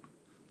soon.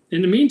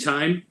 In the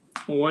meantime,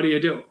 well, what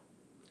do?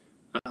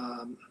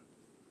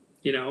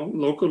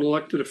 Local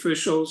elected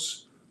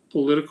officials,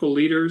 political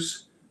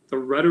leaders, the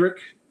rhetoric,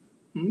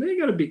 they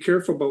got to be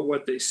careful about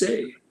what they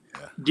say.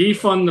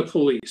 Defund the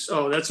police.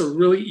 Oh, that's a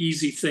really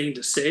easy thing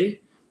to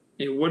say.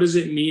 And what does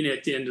it mean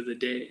at the end of the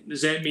day?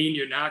 Does that mean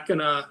you're not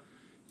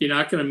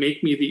gonna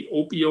make me the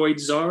opioid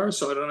czar,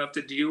 so I don't have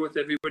to deal with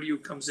everybody who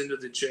comes into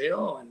the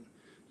jail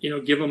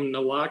and give them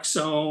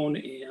naloxone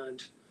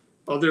and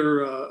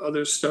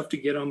other stuff to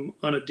get them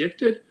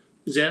unaddicted?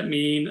 Does that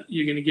mean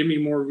you're going to give me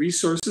more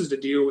resources to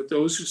deal with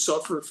those who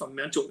suffer from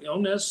mental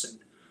illness and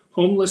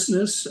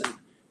homelessness and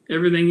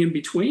everything in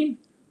between?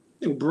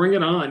 Bring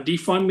it on.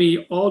 Defund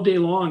me all day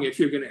long if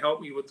you're going to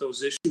help me with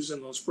those issues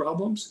and those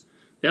problems.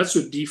 That's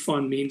what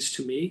defund means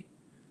to me.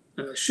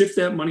 Shift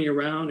that money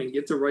around and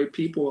get the right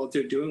people out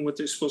there doing what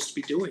they're supposed to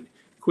be doing.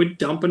 Quit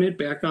dumping it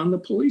back on the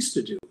police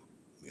to do.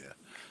 Yeah,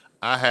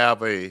 I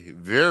have a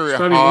very It's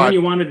probably hard. one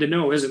you wanted to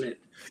know, isn't it?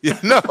 Yeah,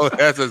 no,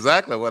 that's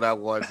exactly what I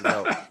wanted to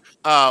know.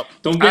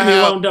 Don't get me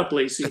wound up,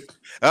 Lacey.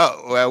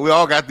 Oh, well, we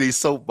all got these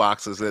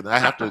soapboxes, and I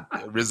have to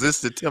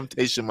resist the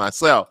temptation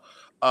myself.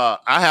 I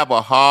have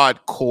a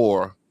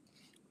hardcore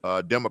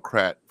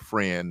Democrat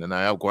friend, and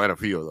I have quite a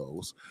few of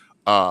those,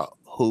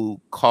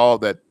 who call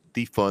that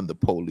defund the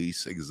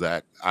police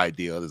exact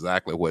idea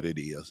exactly what it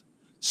is: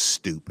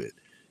 stupid.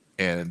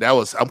 And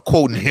I'm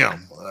quoting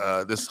him,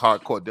 this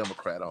hardcore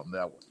Democrat on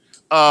that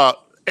one.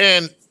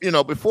 And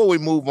before we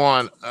move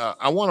on,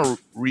 I want to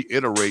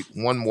reiterate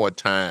one more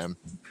time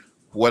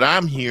what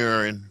I'm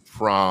hearing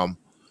from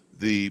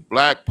the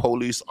Black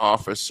police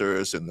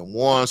officers and the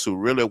ones who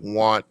really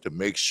want to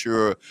make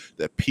sure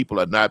that people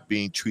are not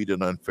being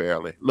treated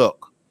unfairly.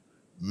 Look,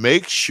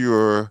 make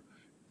sure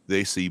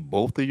they see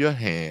both of your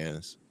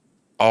hands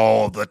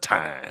all the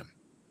time.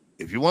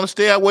 If you want to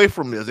stay away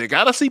from this, they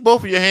got to see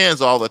both of your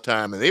hands all the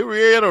time. And they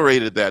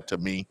reiterated that to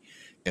me.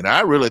 And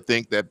I really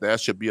think that there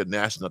should be a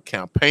national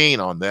campaign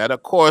on that.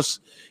 Of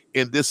course,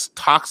 in this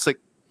toxic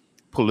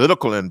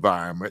political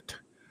environment,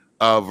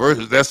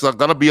 versus there's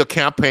going to be a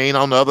campaign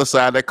on the other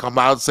side that come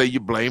out and say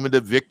you're blaming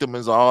the victim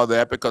and all of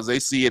that, because they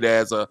see it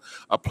as a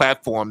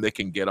platform they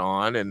can get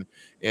on and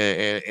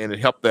it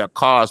help their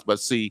cause.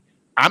 But see,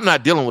 I'm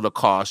not dealing with a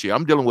cause here.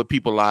 I'm dealing with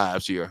people's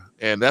lives here.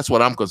 And that's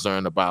what I'm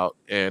concerned about.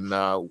 And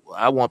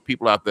I want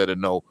people out there to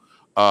know,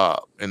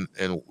 and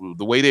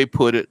the way they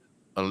put it,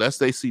 unless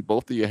they see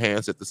both of your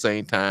hands at the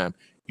same time,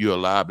 you're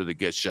liable to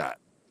get shot.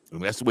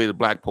 And that's the way the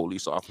Black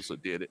police officer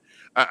did it.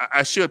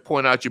 I should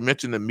point out, you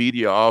mentioned the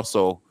media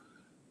also.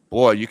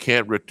 Boy, you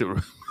can't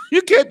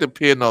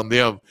depend on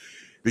them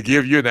to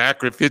give you an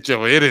accurate picture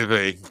of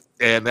anything.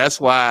 And that's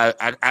why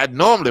I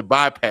normally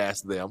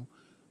bypass them.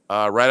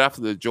 Right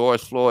after the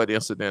George Floyd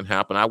incident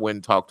happened, I went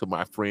and talked to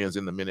my friends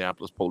in the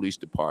Minneapolis Police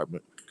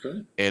Department.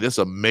 Okay. And it's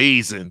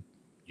amazing.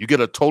 You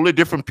get a totally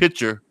different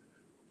picture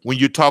when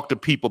you talk to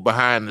people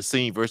behind the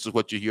scene versus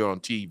what you hear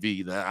on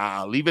TV. Now,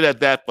 I'll leave it at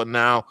that for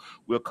now.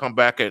 We'll come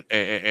back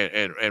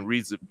and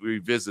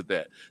revisit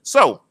that.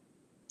 So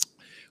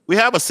we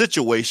have a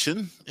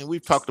situation, and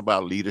we've talked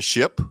about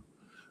leadership,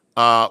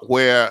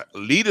 where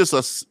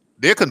leaders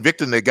they're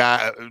convicting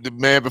the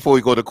man before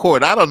he go to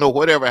court. I don't know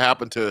whatever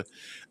happened to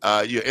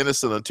you're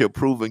innocent until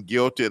proven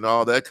guilty and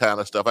all that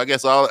kind of stuff. I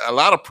guess a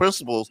lot of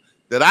principles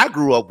that I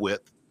grew up with,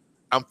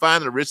 I'm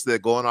finding Rich, they're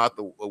going out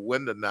the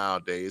window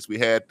nowadays. We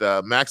had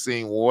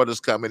Maxine Waters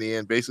coming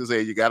in, basically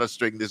saying you got to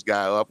straighten this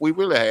guy up. We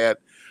really had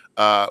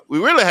a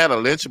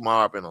lynch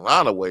mob in a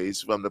lot of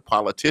ways from the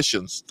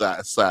politicians'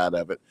 side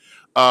of it.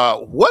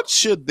 What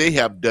should they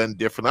have done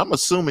different? I'm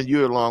assuming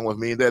you're along with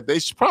me that they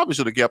probably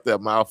should have kept their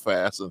mouth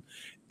fast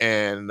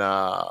and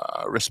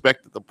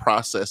respected the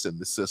process in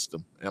the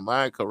system. Am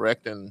I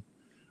correct in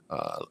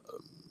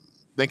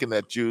thinking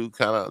that you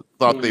kind of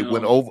thought they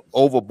went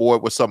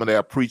overboard with some of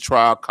their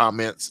pretrial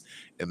comments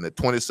and the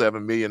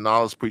 $27 million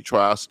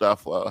pretrial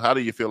stuff? How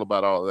do you feel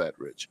about all of that,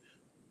 Rich?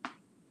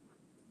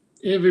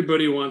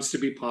 Everybody wants to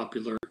be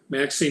popular.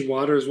 Maxine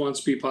Waters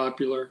wants to be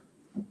popular.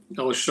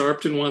 Al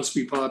Sharpton wants to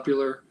be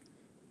popular.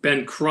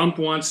 Ben Crump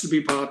wants to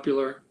be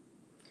popular.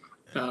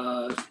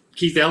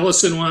 Keith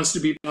Ellison wants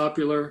to be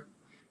popular.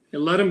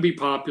 And let them be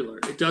popular.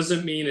 It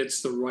doesn't mean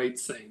it's the right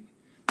thing.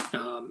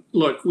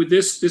 Look, with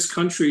this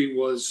country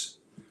was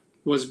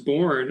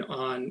born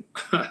on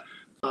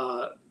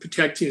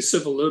protecting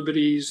civil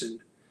liberties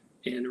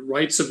and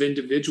rights of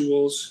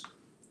individuals.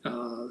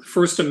 The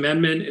First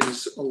Amendment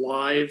is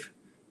alive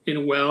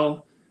and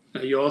well.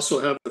 You also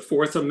have the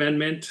Fourth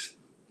Amendment.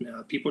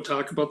 People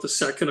talk about the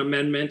Second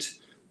Amendment.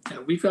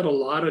 We've got a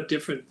lot of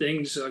different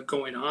things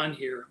going on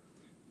here.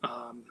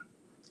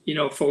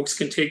 folks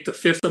can take the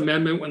Fifth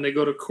Amendment when they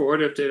go to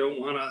court if they don't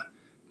want to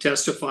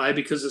testify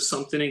because of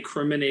something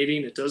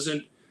incriminating. It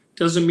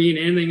doesn't mean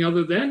anything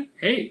other than,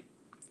 hey,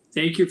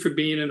 thank you for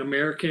being an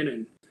American,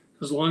 and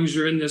as long as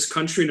you're in this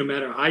country, no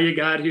matter how you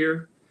got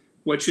here,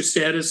 what your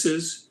status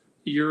is,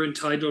 you're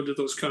entitled to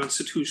those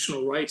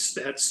constitutional rights.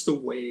 That's the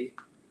way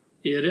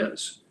it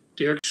is.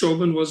 Derek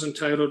Chauvin was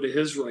entitled to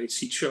his rights.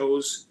 He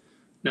chose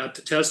not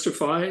to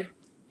testify.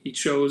 He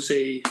chose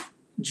a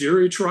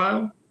jury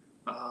trial,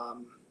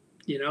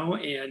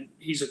 and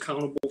he's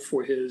accountable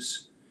for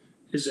his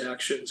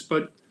actions.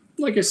 But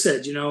like I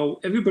said,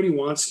 everybody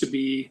wants to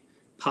be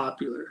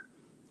popular.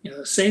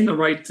 Saying the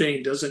right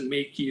thing doesn't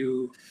make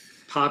you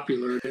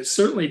popular. It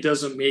certainly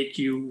doesn't make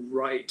you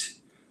right.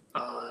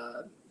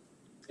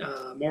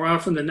 More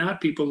often than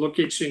not, people look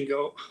at you and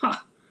go,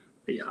 "Ha,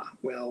 yeah,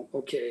 well,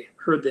 okay,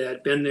 heard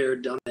that, been there,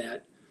 done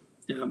that,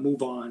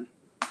 move on."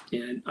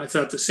 And I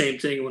thought the same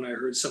thing when I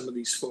heard some of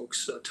these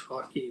folks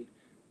talking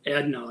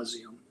ad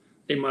nauseum.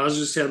 They might as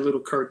well just had little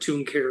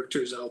cartoon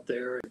characters out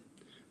there. And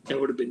that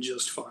would have been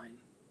just fine.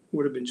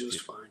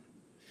 Fine.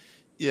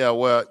 Yeah,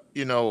 well,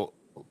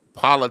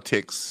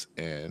 politics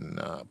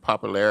and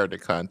popularity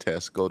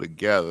contests go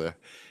together.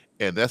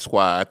 And that's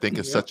why I think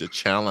it's such a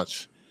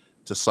challenge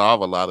to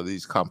solve a lot of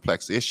these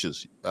complex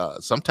issues.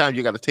 Sometimes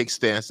you got to take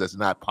stance that's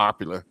not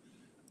popular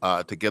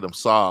to get them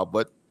solved.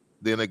 But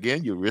then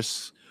again, you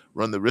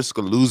run the risk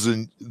of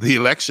losing the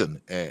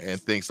election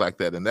and things like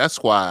that. And that's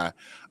why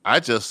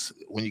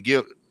when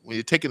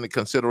you take into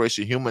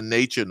consideration human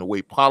nature and the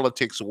way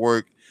politics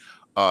work,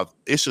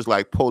 issues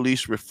like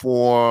police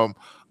reform,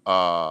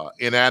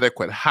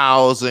 inadequate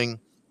housing,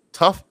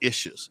 tough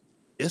issues,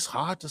 it's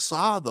hard to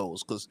solve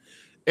those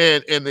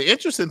and the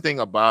interesting thing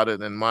about it,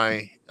 and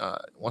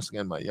once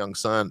again, my young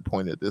son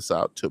pointed this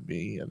out to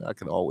me, and I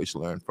can always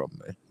learn from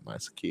my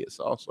kids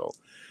also.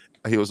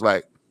 He was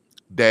like,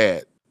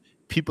 "Dad,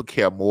 people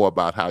care more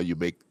about how you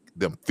make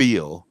them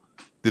feel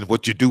than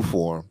what you do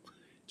for them."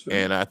 Sure.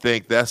 And I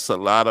think that's a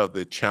lot of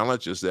the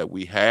challenges that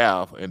we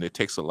have, and it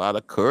takes a lot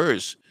of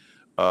courage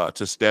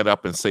to stand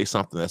up and say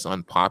something that's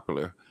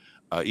unpopular,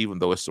 even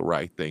though it's the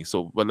right thing.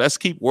 But let's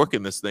keep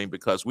working this thing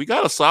because we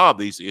got to solve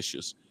these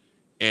issues.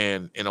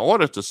 And in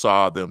order to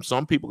solve them,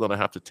 some people are going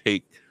to have to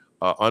take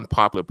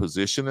unpopular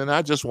position. And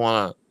I just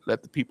want to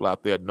let the people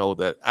out there know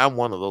that I'm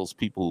one of those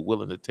people who are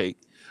willing to take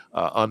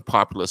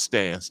unpopular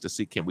stance to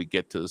see can we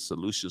get to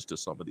solutions to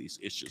some of these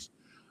issues.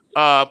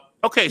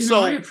 Okay, so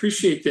I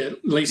appreciate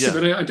that, Lacey,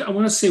 but I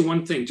want to say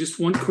one thing, just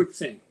one quick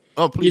thing.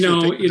 Oh, please.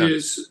 It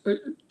is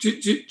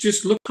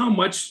just look how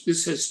much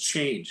this has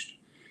changed.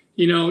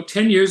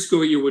 10 years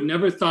ago, you would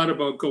never thought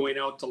about going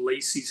out to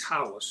Lacey's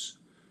house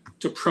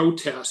to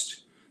protest,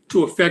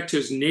 to affect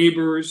his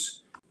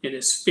neighbors and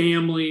his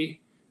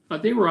family.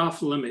 They were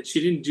off limits.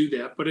 You didn't do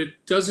that, but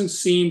it doesn't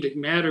seem to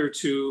matter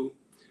to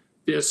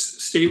this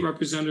state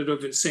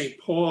representative in St.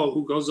 Paul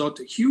who goes out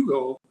to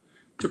Hugo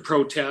to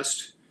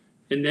protest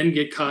and then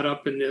get caught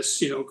up in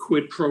this,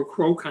 quid pro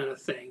quo kind of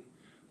thing.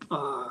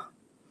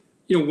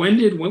 When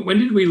did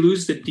we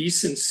lose the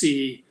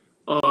decency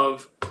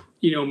of,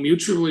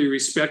 mutually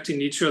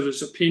respecting each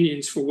other's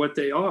opinions for what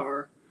they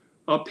are,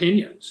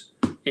 opinions?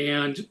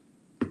 And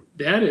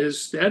that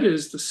is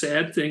the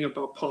sad thing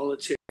about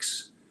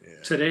politics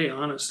today,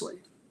 honestly.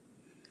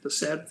 The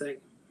sad thing.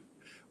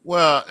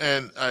 Well,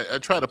 and I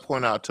try to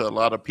point out to a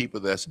lot of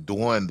people that's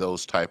doing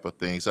those type of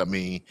things. I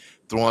mean,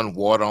 throwing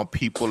water on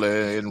people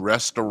in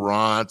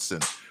restaurants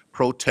and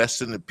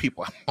protesting in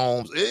people's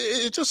homes.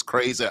 It's just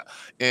crazy.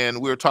 And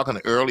we were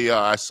talking earlier,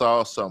 I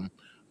saw some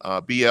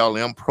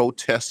BLM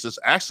protesters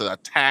actually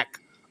attack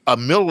a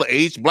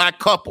middle-aged black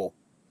couple.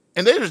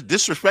 And they just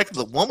disrespected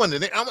the woman.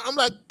 And I'm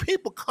like,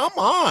 people, come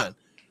on.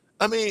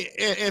 I mean,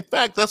 in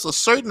fact, that's a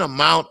certain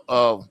amount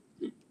of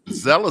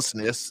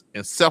zealousness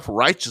and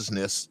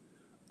self-righteousness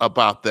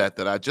about that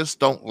I just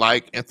don't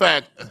like. In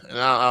fact, and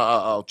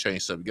I'll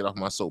change something, get off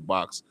my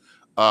soapbox.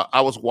 I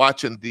was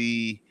watching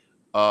the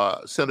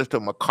Senator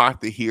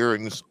McCarthy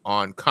hearings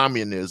on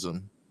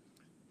communism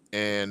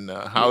and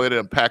how it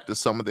impacted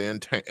some of the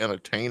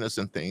entertainers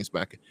and things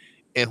back.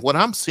 And what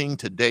I'm seeing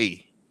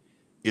today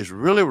is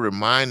really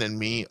reminding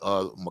me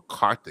of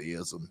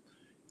McCarthyism.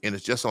 And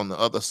it's just on the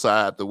other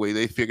side, the way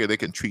they figure they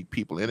can treat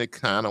people any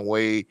kind of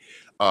way.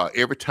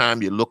 Every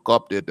time you look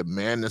up, they're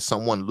demanding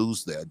someone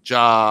lose their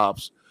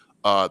jobs.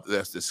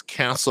 There's this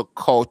cancel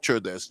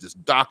culture. There's this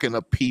docking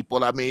of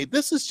people. I mean,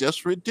 this is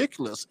just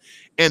ridiculous.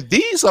 And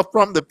these are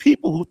from the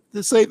people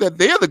who say that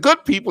they're the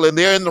good people and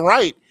they're in the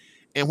right.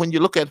 And when you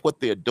look at what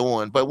they're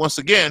doing, but once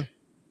again,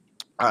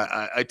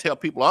 I tell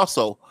people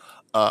also,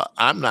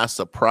 I'm not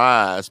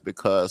surprised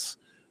because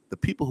the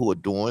people who are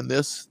doing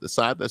this, the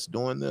side that's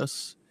doing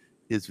this,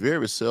 it's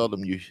very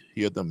seldom you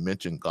hear them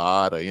mention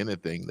God or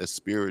anything that's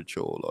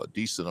spiritual or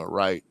decent or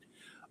right.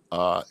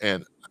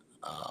 And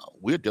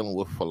we're dealing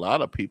with a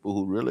lot of people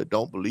who really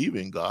don't believe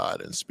in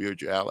God and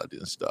spirituality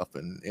and stuff,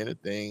 and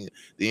anything,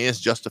 the ends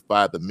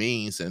justify the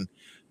means. And,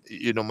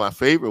 my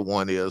favorite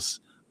one is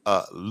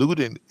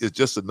looting is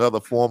just another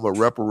form of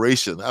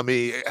reparation. I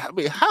mean,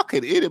 how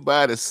can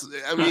anybody,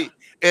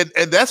 and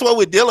that's what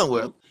we're dealing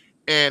with.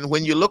 And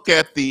when you look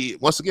at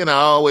once again, I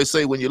always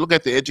say, when you look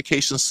at the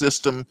education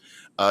system,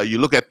 you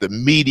look at the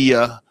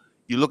media,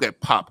 you look at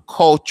pop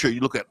culture,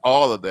 you look at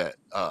all of that,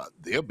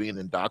 they're being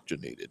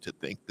indoctrinated to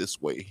think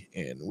this way.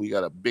 And we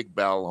got a big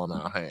battle on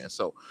our hands.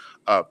 So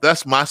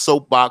that's my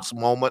soapbox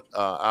moment.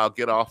 I'll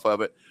get off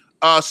of it.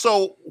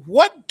 So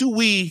how do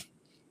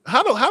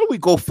we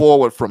go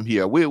forward from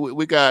here?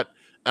 We got,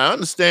 I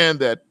understand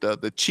that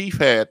the chief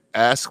had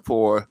asked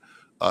for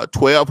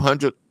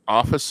 1,200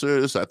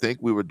 officers. I think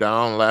we were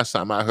down last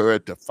time I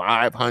heard to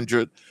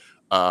 500.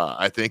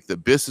 I think the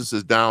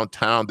businesses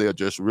downtown, they're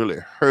just really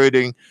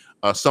hurting.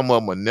 Some of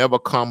them will never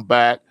come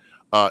back.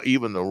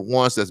 Even the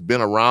ones that's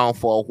been around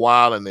for a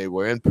while and they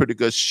were in pretty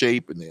good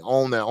shape and they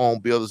own their own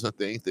buildings and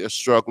things, they're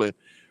struggling.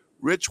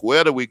 Rich,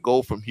 where do we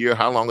go from here?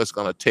 How long it's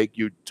going to take?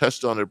 You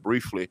touched on it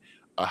briefly.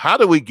 How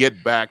do we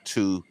get back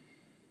to,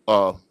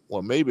 well,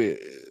 maybe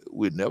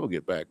we'd never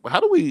get back, but how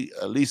do we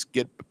at least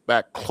get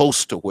back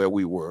close to where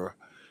we were,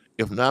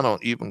 if not on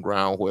even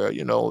ground, where,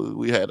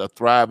 we had a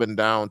thriving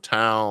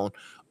downtown.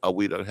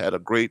 We had a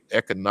great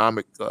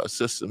economic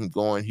system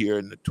going here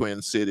in the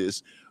Twin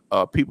Cities.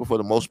 People, for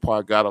the most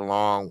part, got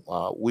along.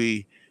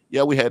 We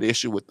had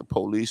issue with the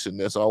police, and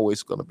there's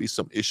always going to be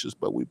some issues,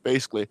 but we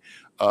basically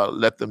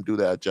let them do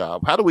their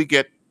job. How do we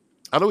get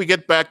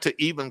back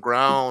to even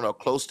ground or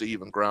close to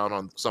even ground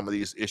on some of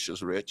these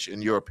issues, Rich,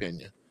 in your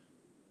opinion?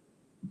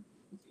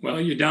 Well,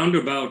 you're down to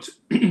about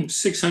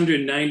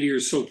 690 or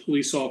so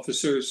police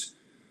officers.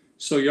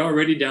 So you're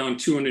already down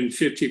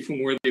 250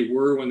 from where they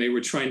were when they were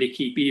trying to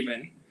keep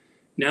even.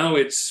 Now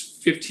it's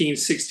 15,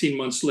 16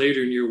 months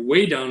later, and you're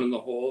way down in the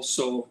hole.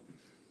 So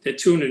that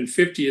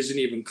 250 isn't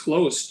even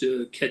close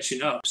to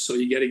catching up. So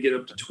you got to get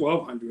up to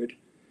 1,200.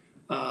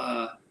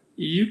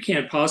 You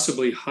can't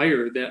possibly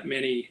hire that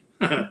many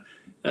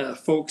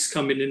folks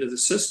coming into the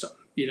system.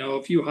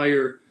 If you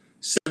hire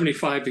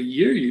 75 a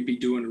year, you'd be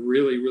doing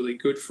really, really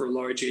good for a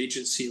large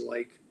agency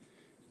like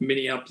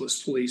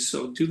Minneapolis Police.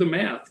 So do the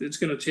math. It's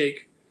going to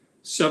take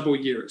several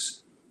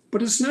years.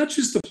 But it's not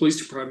just the police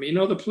department.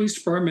 The police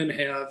department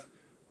have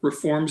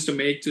reforms to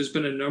make. There's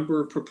been a number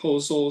of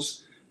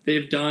proposals.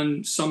 They've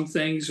done some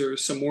things or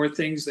some more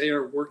things they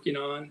are working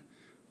on.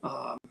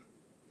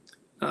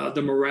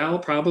 The morale,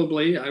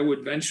 probably, I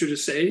would venture to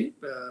say,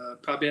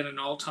 probably at an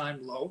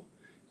all-time low.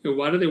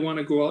 Why do they want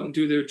to go out and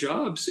do their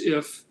jobs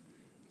if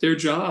their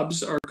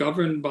jobs are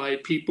governed by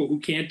people who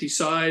can't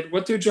decide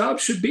what their job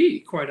should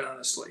be, quite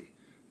honestly?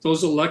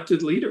 Those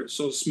elected leaders,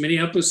 those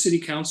Minneapolis City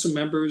Council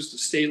members, the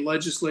state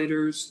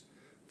legislators,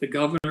 the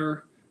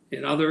governor,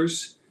 and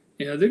others,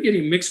 they're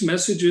getting mixed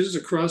messages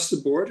across the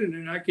board, and they're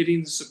not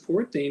getting the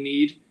support they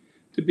need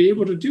to be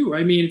able to do.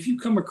 I mean, if you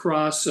come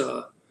across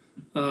a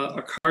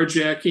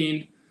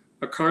carjacking,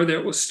 a car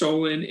that was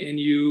stolen, and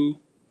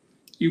you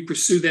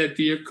pursue that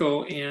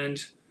vehicle,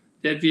 and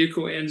that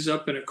vehicle ends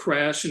up in a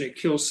crash and it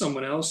kills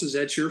someone else, is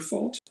that your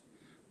fault?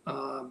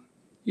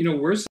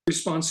 Where's the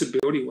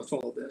responsibility with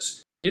all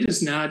this? It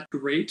is not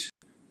great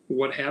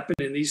what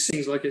happened. And these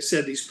things, like I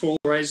said, these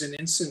polarizing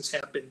incidents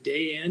happen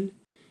day in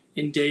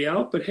and day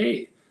out. But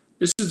hey,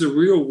 this is the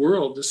real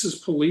world. This is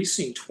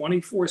policing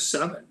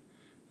 24/7.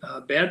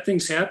 Bad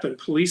things happen.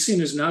 Policing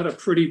is not a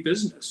pretty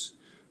business.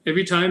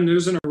 Every time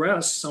there's an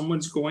arrest,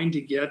 someone's going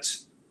to get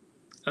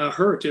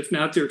hurt, if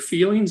not their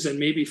feelings, and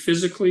maybe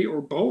physically or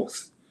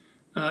both.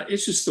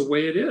 It's just the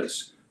way it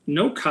is.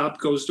 No cop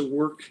goes to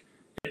work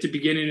at the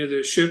beginning of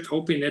their shift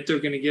hoping that they're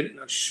going to get in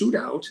a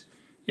shootout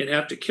and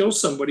have to kill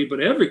somebody, but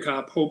every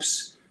cop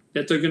hopes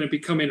that they're going to be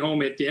coming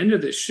home at the end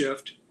of this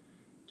shift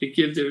to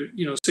give their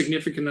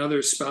significant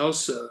other,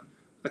 spouse a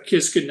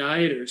kiss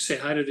goodnight, or say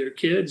hi to their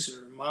kids,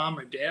 or mom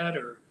or dad,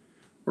 or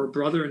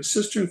brother and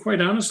sister. And quite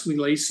honestly,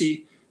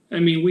 Lacey, I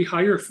mean, we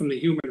hire from the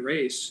human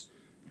race.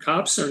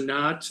 Cops are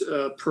not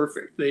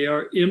perfect. They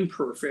are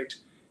imperfect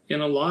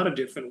in a lot of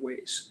different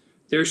ways.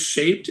 They're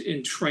shaped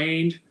and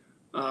trained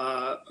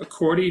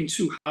according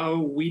to how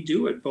we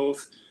do it,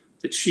 both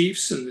the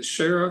chiefs and the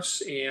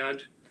sheriffs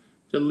and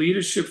the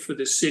leadership for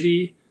the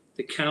city,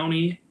 the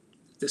county,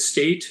 the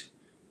state,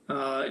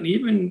 and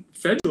even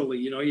federally.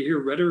 You hear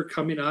rhetoric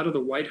coming out of the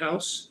White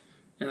House.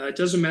 It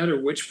doesn't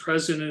matter which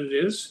president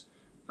it is.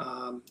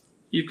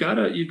 You've got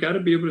to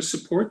be able to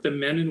support the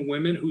men and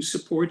women who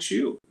support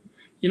you.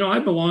 I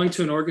belong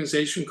to an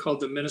organization called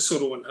the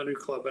Minnesota 100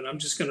 Club, and I'm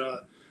just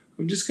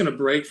gonna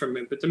break from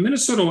it. But the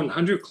Minnesota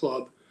 100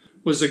 Club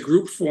was a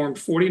group formed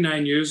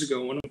 49 years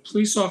ago when a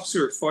police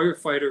officer or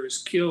firefighter is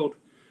killed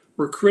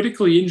or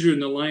critically injured in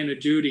the line of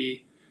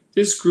duty.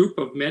 This group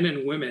of men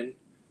and women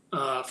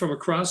from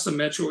across the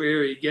metro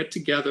area get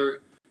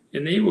together,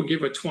 and they will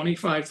give a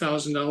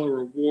 $25,000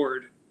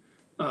 reward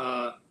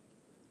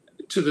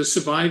to the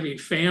surviving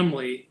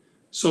family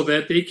so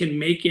that they can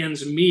make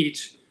ends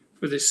meet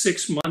for the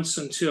 6 months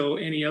until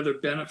any other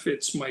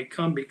benefits might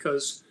come.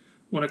 Because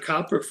when a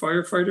cop or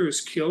firefighter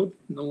is killed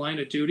in the line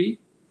of duty,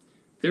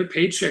 their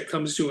paycheck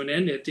comes to an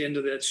end at the end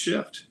of that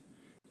shift.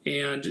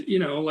 And,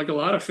 like a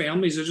lot of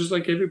families, they're just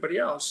like everybody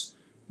else.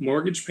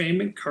 Mortgage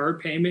payment, car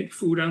payment,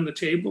 food on the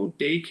table,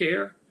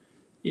 daycare.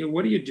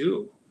 what do you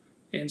do?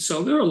 And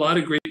so there are a lot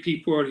of great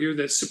people out here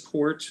that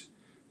support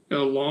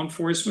law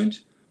enforcement.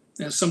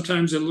 And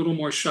sometimes they're a little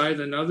more shy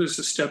than others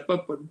to step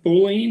up, but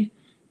bullying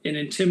and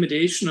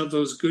intimidation of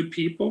those good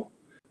people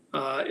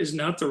is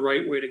not the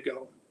right way to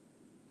go.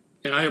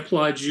 And I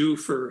applaud you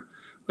for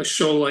a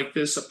show like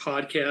this, a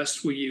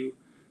podcast where you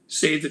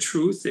say the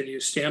truth and you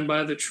stand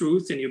by the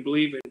truth and you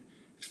believe in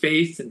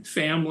faith and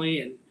family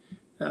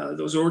and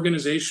those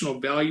organizational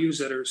values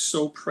that are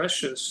so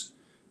precious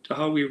to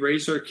how we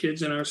raise our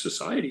kids in our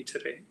society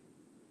today.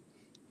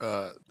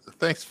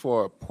 Thanks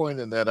for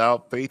pointing that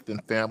out. Faith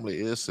and family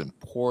is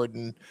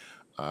important.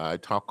 I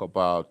talk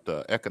about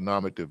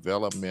economic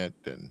development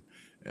and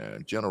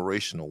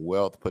generational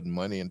wealth, putting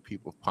money in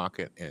people's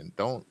pocket, and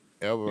don't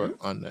ever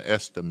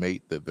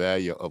underestimate the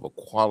value of a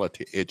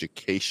quality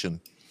education,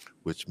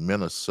 which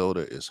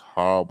Minnesota is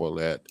horrible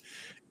at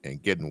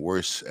and getting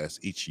worse as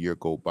each year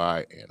go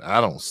by. And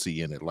I don't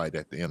see any light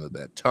at the end of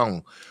that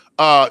tunnel.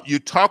 You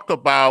talked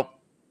about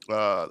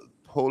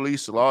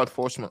police, law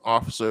enforcement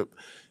officer.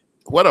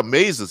 What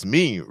amazes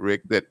me,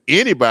 Rick, that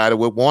anybody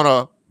would want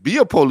to be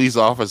a police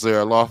officer,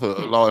 a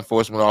law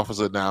enforcement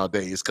officer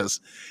nowadays. Because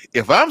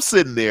if I'm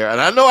sitting there, and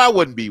I know I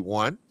wouldn't be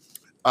one,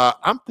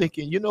 I'm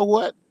thinking, you know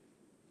what?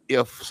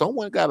 If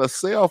someone got a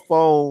cell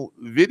phone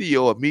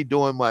video of me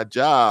doing my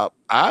job,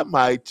 I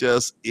might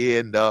just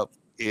end up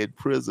in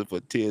prison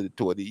for 10 to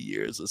 20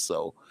 years or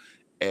so.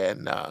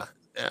 And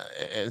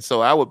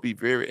so I would be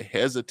very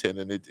hesitant.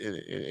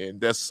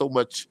 And there's so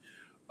much,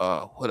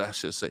 what I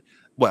should say.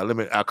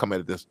 Well, I'll come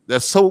at this.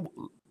 There's so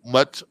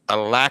much a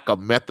lack of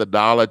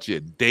methodology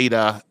and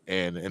data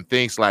and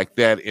things like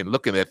that in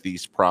looking at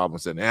these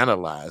problems and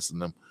analyzing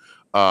them.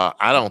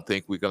 I don't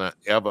think we're going to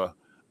ever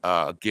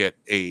get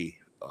a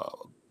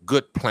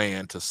good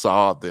plan to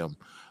solve them.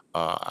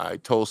 I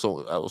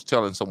was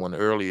telling someone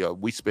earlier,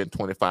 we spend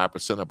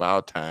 25% of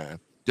our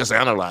time just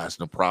analyzing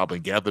the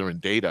problem, gathering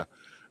data.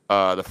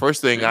 The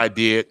first thing I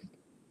did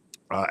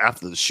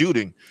after the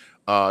shooting,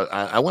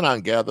 I went out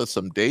and gathered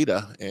some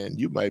data, and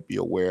you might be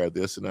aware of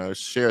this, and I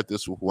shared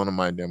this with one of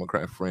my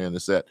Democrat friends,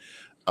 is that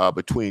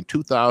between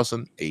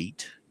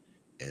 2008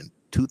 and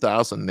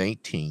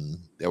 2018,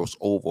 there was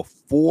over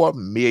 4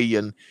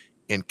 million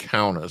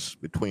encounters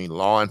between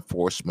law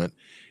enforcement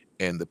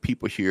and the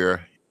people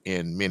here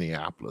in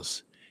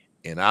Minneapolis.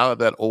 And out of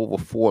that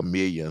over 4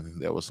 million,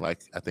 there was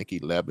like, I think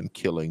 11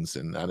 killings,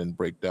 and I didn't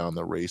break down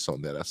the race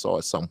on that. I saw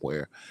it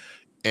somewhere.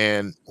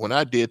 And when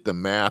I did the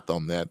math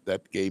on that,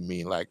 that gave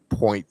me like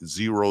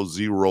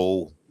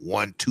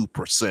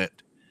 0.0012%.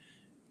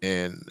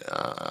 And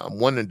I'm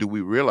wondering, do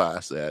we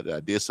realize that? I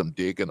did some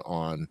digging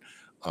on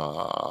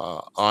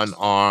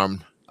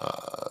unarmed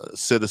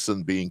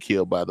citizens being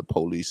killed by the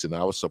police, and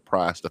I was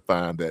surprised to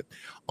find that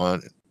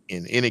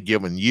in any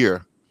given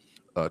year,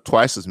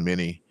 twice as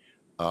many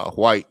unarmed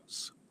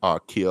whites are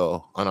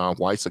killed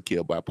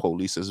by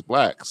police as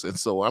blacks. And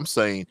so I'm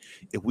saying,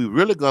 if we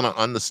really going to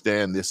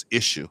understand this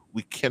issue,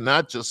 we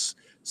cannot just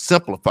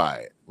simplify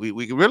it. We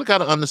really got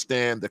to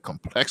understand the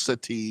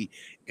complexity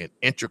and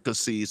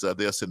intricacies of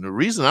this. And the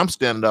reason I'm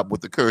standing up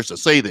with the courage to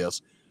say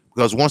this,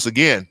 because once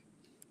again,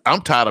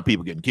 I'm tired of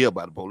people getting killed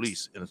by the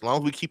police. And as long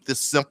as we keep this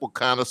simple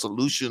kind of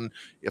solution,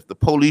 if the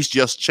police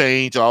just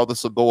change, all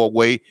this will go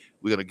away,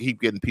 we're going to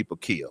keep getting people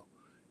killed.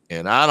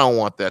 And I don't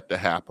want that to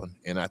happen.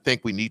 And I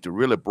think we need to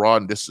really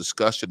broaden this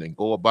discussion and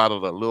go about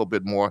it a little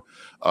bit more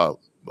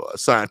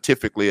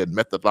scientifically and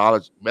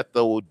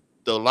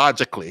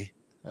methodologically.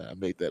 I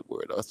made that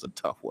word. That's a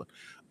tough one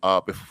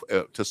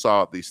to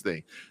solve these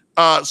things.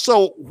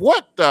 So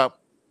what,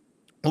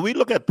 when we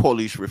look at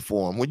police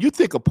reform, when you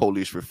think of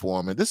police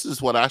reform, and this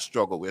is what I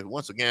struggle with,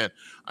 once again,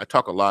 I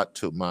talk a lot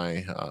to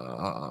my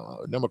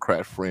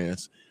Democrat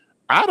friends.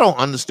 I don't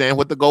understand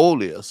what the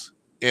goal is.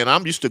 And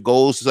I'm used to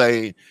goals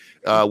saying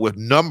with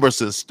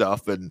numbers and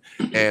stuff, and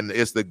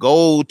it's the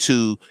goal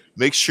to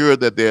make sure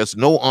that there's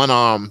no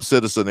unarmed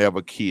citizen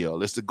ever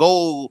killed. It's the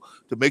goal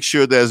to make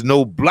sure there's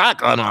no black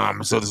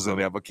unarmed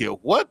citizen ever killed.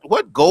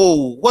 What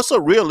goal? What's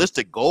a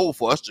realistic goal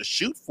for us to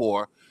shoot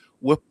for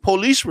with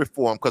police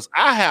reform? Because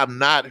I have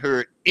not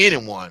heard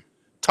anyone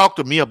talk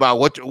to me about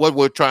what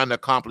we're trying to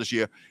accomplish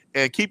here.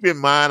 And keep in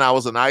mind, I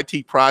was an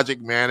IT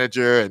project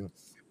manager, and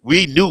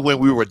we knew when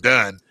we were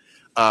done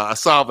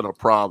solving a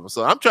problem.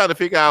 So I'm trying to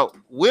figure out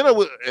when are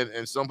we,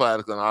 and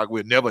somebody's going to argue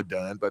we're never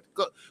done, but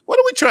what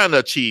are we trying to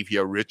achieve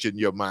here, Rich, in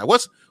your mind?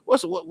 What's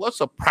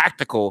a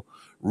practical,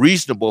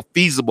 reasonable,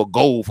 feasible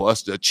goal for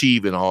us to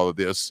achieve in all of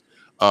this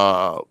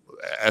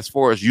as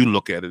far as you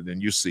look at it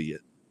and you see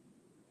it?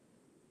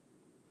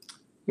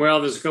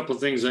 Well, there's a couple of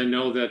things I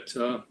know that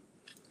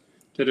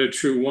are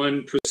true.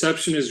 One,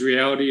 perception is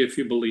reality if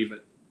you believe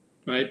it,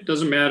 right? It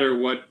doesn't matter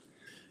what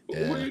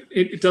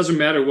it doesn't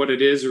matter what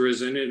it is or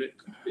isn't.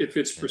 If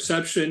it's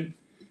perception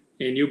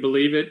and you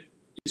believe it,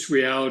 it's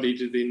reality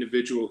to the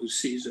individual who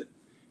sees it.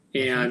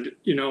 And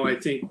I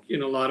think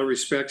in a lot of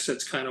respects,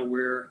 that's kind of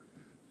where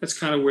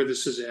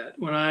this is at.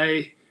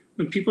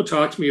 When people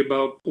talk to me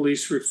about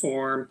police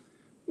reform,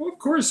 well, of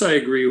course I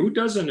agree. Who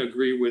doesn't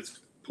agree with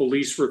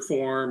police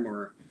reform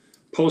or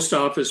post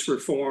office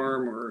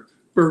reform or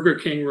Burger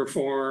King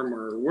reform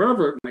or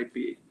wherever it might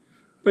be.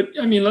 But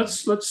I mean,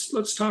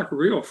 let's talk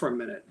real for a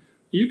minute.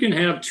 You can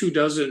have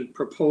 24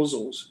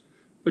 proposals,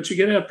 but you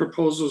got to have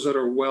proposals that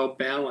are well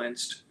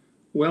balanced,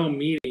 well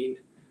meaning,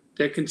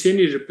 that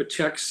continue to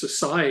protect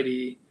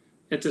society,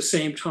 at the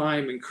same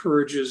time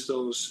encourages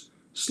those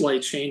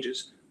slight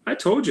changes. I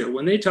told you,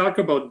 when they talk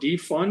about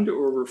defund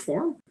or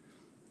reform,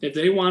 if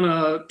they want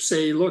to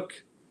say,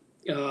 look,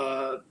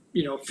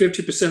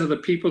 50% of the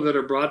people that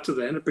are brought to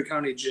the Hennepin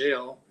County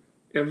Jail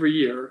every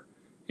year,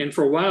 and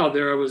for a while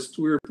there,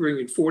 we were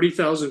bringing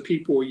 40,000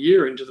 people a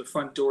year into the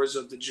front doors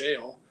of the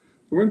jail.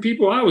 There weren't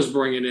people I was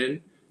bringing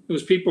in. It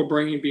was people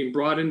being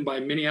brought in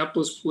by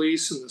Minneapolis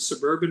police and the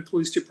suburban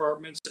police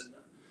departments and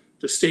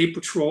the state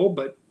patrol.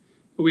 But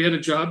we had a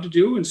job to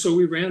do, and so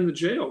we ran the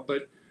jail.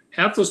 But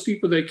half those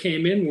people that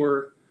came in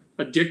were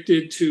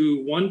addicted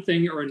to one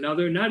thing or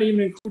another, not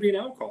even including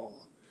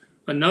alcohol.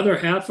 Another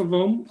half of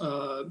them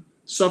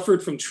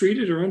suffered from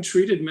treated or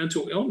untreated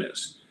mental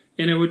illness.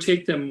 And it would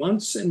take them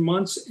months and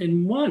months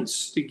and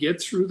months to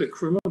get through the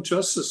criminal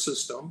justice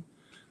system.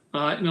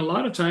 And a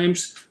lot of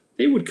times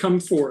they would come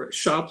for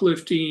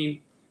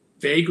shoplifting,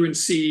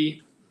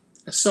 vagrancy,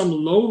 some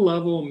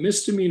low-level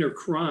misdemeanor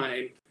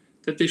crime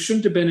that they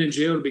shouldn't have been in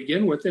jail to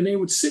begin with. And they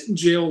would sit in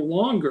jail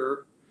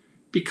longer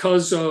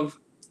because of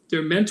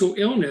their mental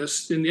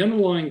illness than the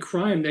underlying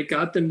crime that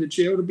got them to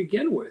jail to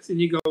begin with.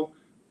 And you go,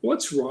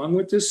 what's wrong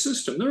with this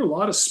system? There are a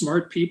lot of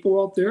smart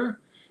people out there.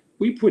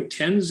 We put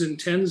tens and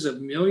tens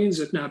of millions,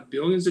 if not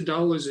billions of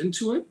dollars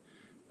into it.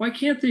 Why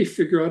can't they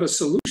figure out a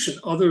solution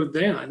other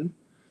than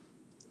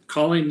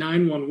calling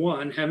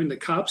 911, having the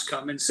cops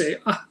come and say,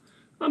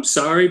 I'm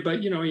sorry,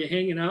 but you're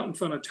hanging out in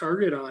front of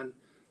Target on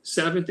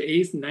 7th,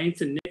 8th,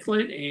 9th, and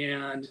Nicollet,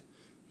 and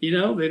they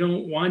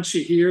don't want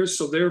you here,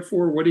 so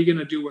therefore, what are you going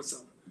to do with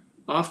them?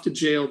 Off to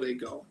jail they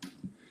go.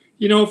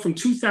 From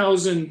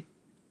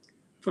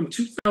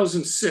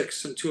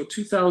 2006 until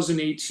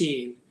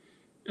 2018,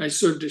 I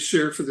served as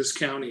sheriff for this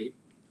county,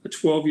 a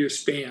 12-year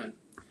span.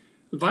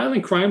 The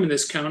violent crime in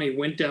this county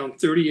went down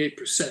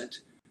 38%.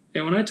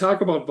 And when I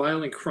talk about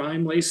violent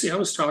crime, Lacey, I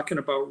was talking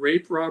about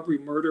rape, robbery,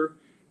 murder,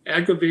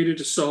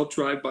 aggravated assault,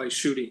 drive-by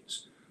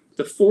shootings.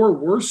 The four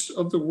worst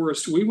of the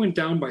worst, we went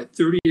down by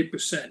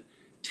 38%.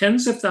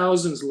 Tens of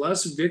thousands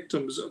less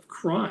victims of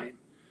crime.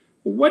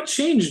 What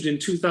changed in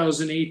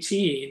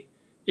 2018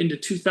 into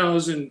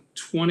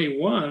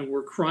 2021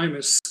 where crime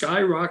has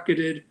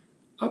skyrocketed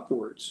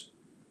upwards?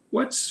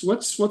 What's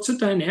the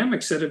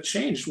dynamics that have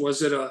changed?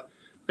 Was it a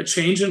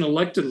change in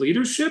elected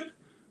leadership?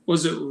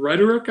 Was it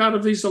rhetoric out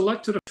of these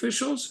elected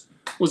officials?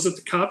 Was it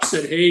the cops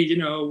said, hey,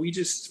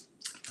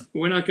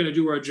 we're not going to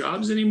do our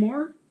jobs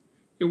anymore?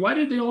 And why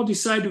did they all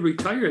decide to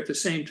retire at the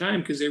same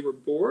time? Because they were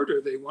bored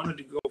or they wanted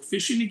to go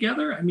fishing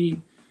together? I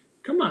mean,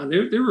 come on,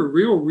 there were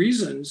real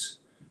reasons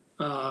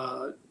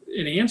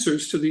and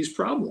answers to these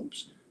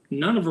problems.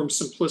 None of them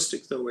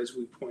simplistic, though, as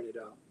we pointed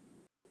out.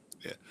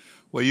 Yeah.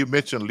 Well, you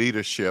mentioned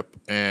leadership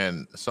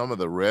and some of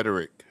the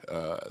rhetoric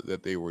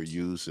that they were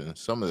using,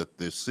 some of the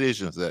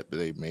decisions that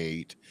they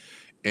made.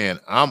 And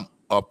I'm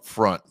up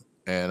front,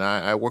 and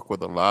I work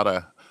with a lot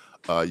of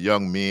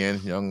young men,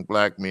 young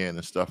black men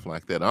and stuff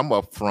like that. I'm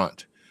up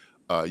front.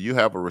 You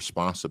have a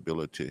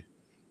responsibility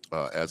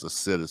as a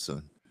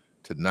citizen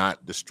to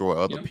not destroy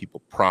other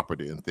people's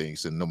property and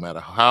things. And no matter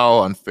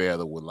how unfair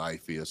the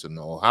life is and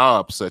how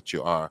upset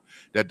you are,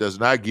 that does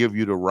not give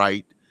you the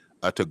right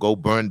to go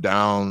burn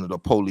down the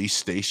police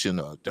station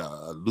or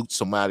loot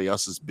somebody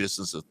else's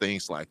business or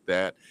things like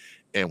that.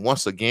 And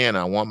once again,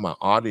 I want my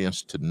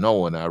audience to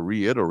know, and I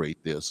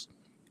reiterate this,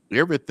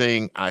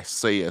 everything I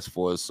say as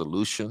for a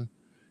solution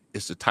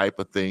is the type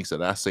of things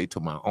that I say to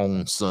my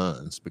own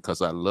sons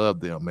because I love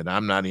them, and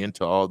I'm not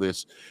into all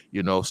this,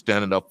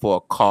 standing up for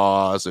a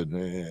cause,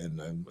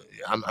 and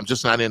I'm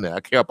just not in there.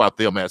 I care about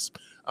them as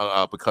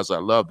because I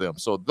love them.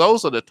 So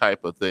those are the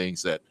type of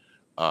things that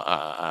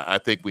I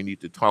think we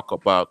need to talk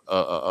about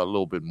a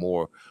little bit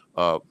more.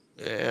 I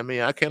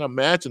mean, I can't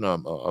imagine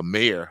a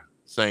mayor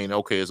saying,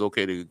 okay, it's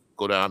okay to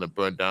go down and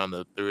burn down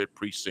the 3rd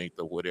precinct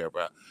or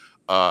whatever.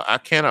 I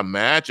can't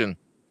imagine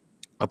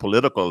a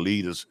political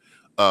leaders,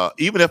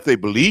 even if they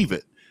believe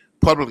it,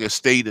 publicly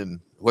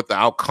stating what the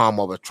outcome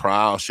of a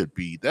trial should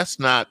be. That's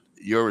not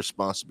your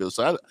responsibility.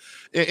 So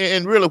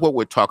and really what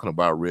we're talking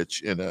about,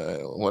 Rich, and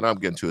what I'm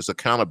getting to is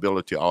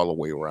accountability all the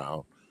way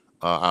around.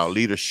 Our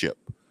leadership,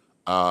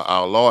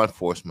 our law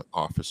enforcement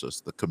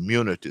officers, the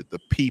community, the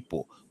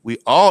people. We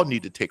all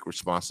need to take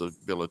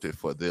responsibility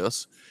for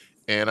this.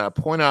 And I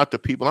point out to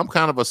people, I'm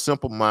kind of a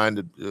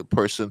simple-minded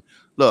person.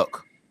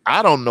 Look,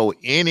 I don't know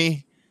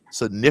any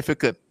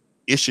significant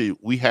issue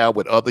we have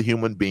with other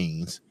human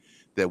beings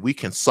that we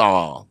can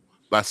solve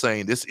by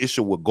saying this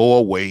issue will go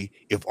away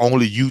if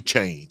only you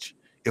change.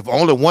 If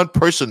only one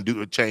person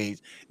do a change,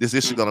 this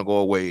issue is going to go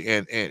away.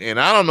 And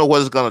I don't know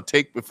what it's going to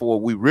take before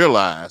we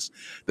realize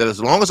that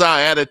as long as our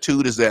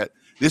attitude is that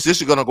this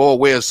issue is going to go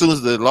away as soon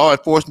as the law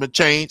enforcement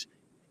change,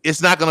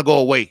 it's not going to go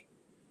away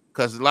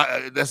because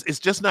it's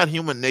just not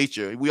human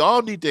nature. We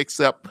all need to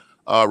accept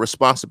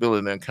responsibility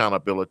and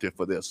accountability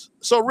for this.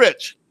 So,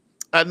 Rich,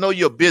 I know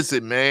you're busy,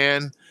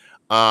 man.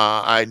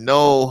 I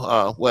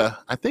know. Well,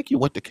 I think you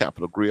went to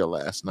Capitol Grill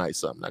last night,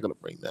 so I'm not going to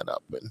bring that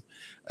up. And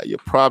you're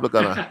probably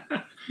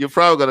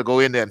gonna go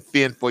in there and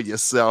fend for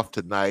yourself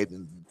tonight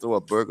and throw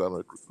a burger on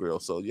the grill.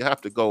 So you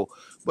have to go.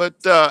 But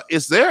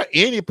is there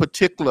any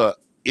particular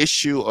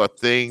issue or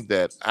thing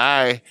that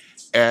I,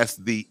 as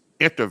the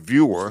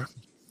interviewer,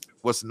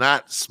 was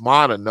not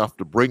smart enough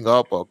to bring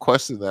up, or a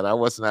question that I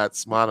was not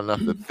smart enough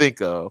to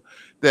think of,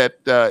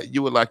 that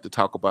you would like to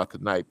talk about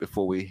tonight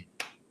before we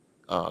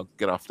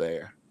get off the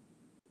air?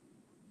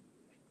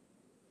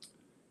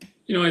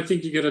 I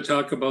think you got to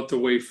talk about the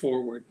way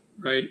forward,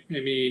 right? I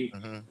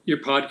mean, your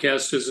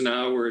podcast is an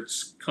hour,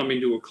 it's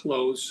coming to a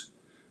close.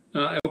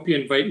 I hope you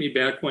invite me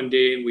back one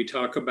day and we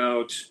talk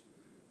about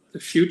the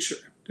future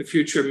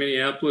of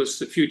Minneapolis,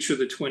 the future of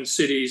the Twin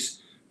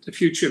Cities, the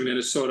future of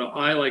Minnesota.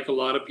 I, like a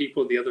lot of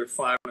people, the other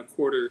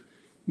 5.25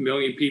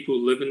 million people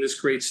who live in this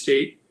great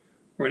state,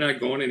 we're not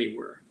going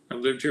anywhere. I've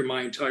lived here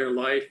my entire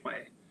life. My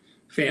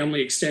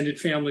family, extended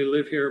family,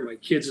 live here. My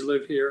kids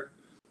live here.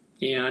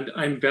 And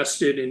I'm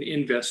vested and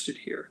invested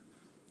here.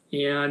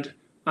 And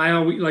I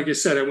always, like I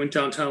said, I went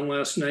downtown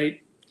last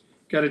night,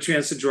 got a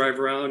chance to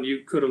drive around. You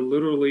could have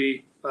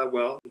literally,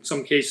 well, in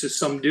some cases,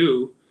 some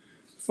do,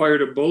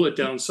 fired a bullet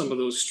down some of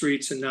those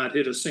streets and not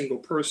hit a single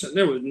person.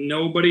 There was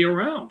nobody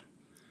around.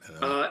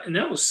 And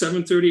that was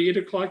 7:30, 8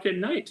 o'clock at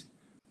night.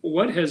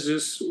 What has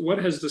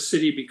the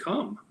city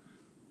become?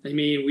 I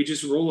mean, we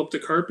just roll up the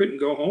carpet and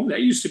go home.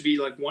 That used to be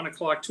like 1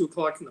 o'clock, 2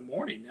 o'clock in the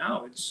morning.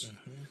 Now it's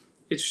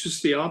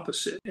just the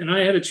opposite. And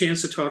I had a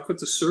chance to talk with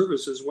the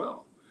servers as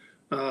well,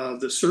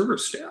 the server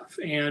staff,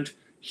 and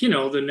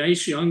the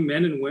nice young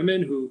men and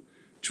women who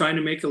trying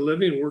to make a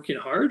living, working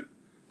hard.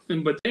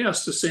 But they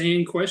asked the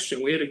same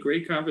question. We had a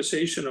great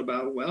conversation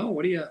about, well,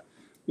 what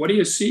do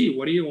you see?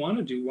 What do you want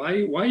to do? Why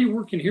are you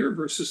working here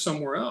versus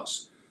somewhere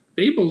else?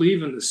 They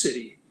believe in the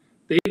city.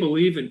 They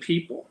believe in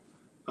people.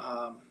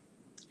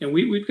 And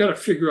we've got to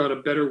figure out a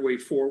better way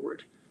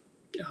forward.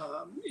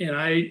 And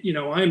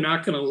I'm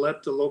not going to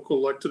let the local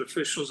elected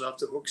officials off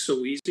the hook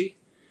so easy.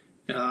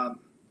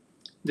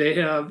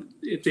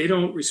 If they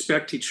don't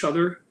respect each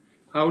other,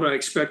 how would I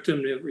expect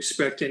them to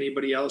respect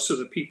anybody else or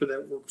the people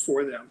that work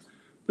for them?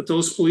 But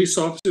those police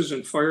officers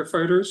and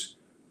firefighters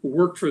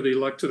work for the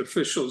elected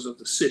officials of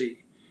the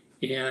city.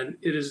 And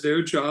it is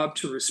their job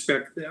to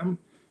respect them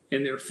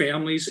and their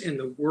families and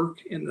the work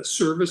and the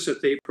service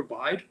that they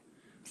provide,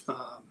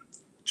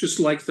 just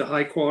like the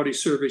high quality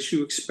service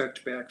you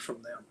expect back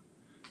from them.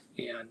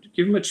 And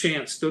give them a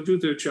chance. They'll do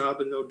their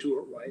job and they'll do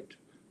it right.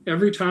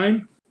 Every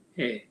time,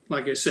 hey,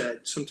 like I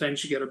said,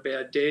 sometimes you get a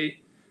bad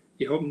day.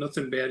 You hope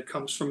nothing bad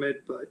comes from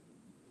it, but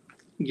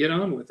get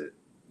on with it.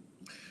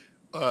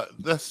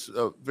 That's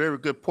a very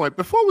good point.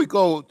 Before we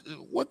go,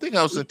 one thing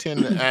I was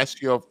intending to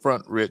ask you up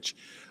front, Rich,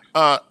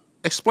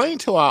 explain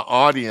to our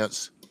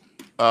audience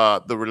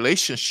the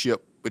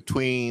relationship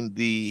between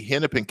the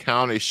Hennepin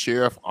County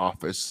Sheriff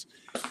Office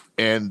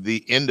and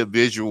the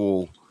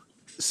individual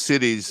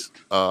city's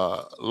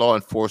law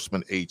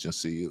enforcement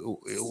agency.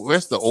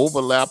 Where's the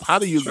overlap? How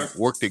do you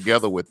work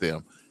together with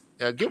them?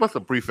 Give us a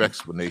brief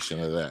explanation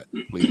of that,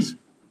 please.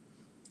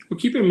 Well,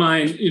 keep in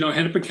mind,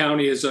 Hennepin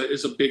County is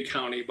a big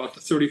county, about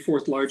the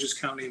 34th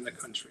largest county in the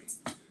country,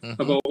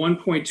 about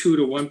 1.2 to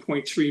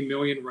 1.3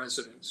 million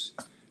residents,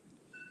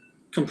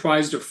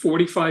 comprised of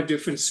 45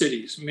 different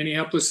cities.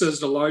 Minneapolis is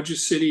the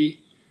largest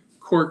city,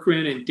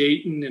 Corcoran and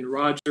Dayton and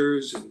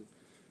Rogers and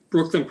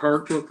Brooklyn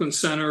Park, Brooklyn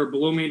Center,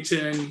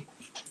 Bloomington,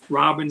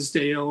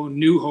 Robbinsdale,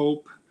 New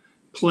Hope,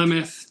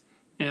 Plymouth,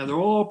 and they're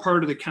all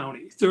part of the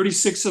county.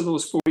 36 of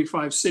those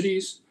 45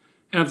 cities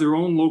have their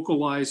own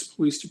localized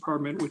police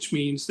department, which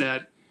means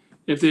that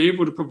if they're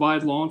able to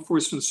provide law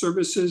enforcement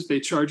services,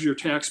 they charge your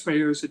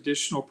taxpayers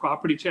additional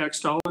property tax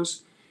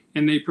dollars,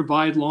 and they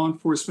provide law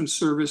enforcement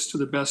service to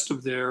the best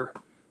of their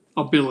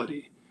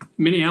ability.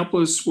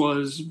 Minneapolis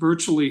was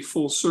virtually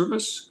full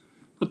service,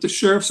 but the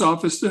sheriff's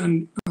office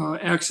then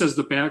acts as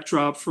the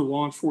backdrop for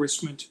law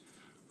enforcement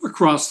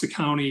across the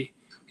county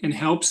and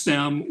helps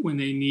them when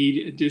they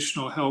need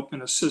additional help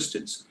and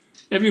assistance.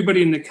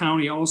 Everybody in the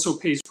county also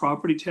pays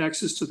property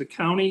taxes to the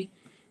county,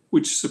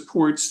 which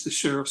supports the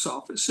sheriff's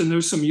office. And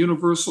there's some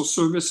universal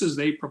services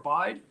they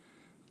provide,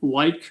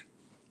 like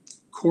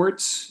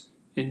courts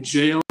and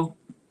jail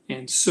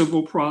and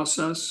civil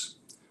process.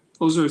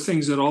 Those are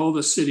things that all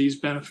the cities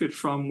benefit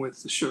from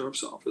with the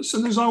sheriff's office.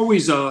 And there's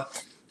always a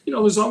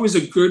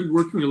good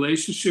working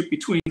relationship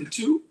between the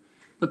two,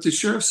 but the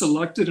sheriff's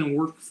elected and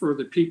work for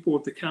the people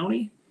of the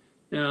county.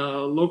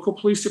 Local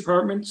police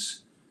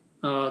departments,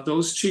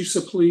 those chiefs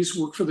of police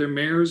work for their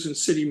mayors and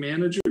city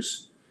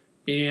managers,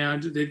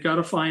 and they've got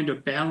to find a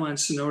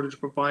balance in order to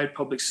provide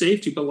public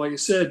safety. But like I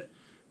said,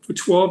 for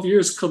 12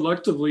 years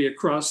collectively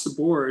across the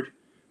board,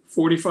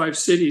 45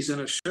 cities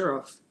and a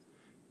sheriff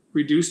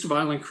reduced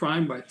violent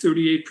crime by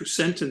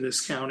 38% in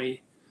this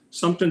county.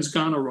 Something's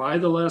gone awry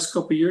the last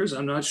couple of years.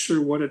 I'm not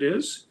sure what it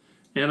is.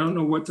 And I don't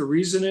know what the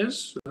reason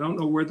is. I don't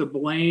know where the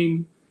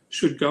blame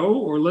should go,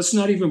 or let's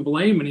not even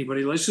blame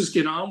anybody. Let's just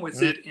get on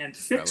with it and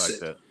fix like it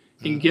that.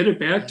 and get it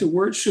back to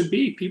where it should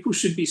be. People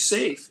should be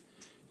safe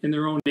in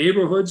their own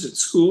neighborhoods, at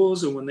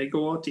schools, and when they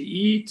go out to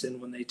eat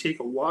and when they take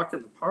a walk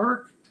in the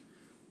park.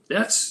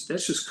 That's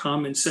just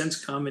common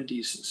sense, common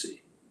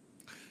decency.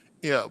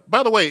 Yeah.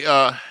 By the way,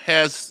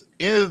 has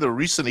any of the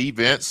recent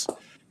events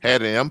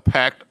had an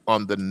impact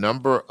on the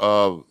number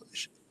of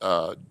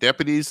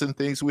deputies and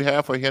things we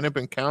have for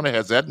Hennepin County?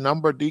 Has that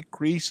number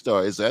decreased,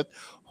 or is that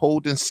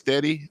holding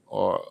steady,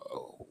 or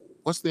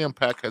what's the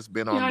impact has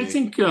been on Yeah, I the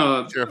think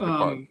sheriff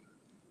department?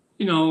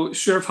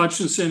 Sheriff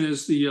Hutchinson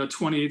is the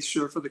 28th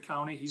sheriff of the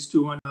county. He's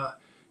doing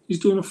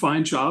a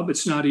fine job.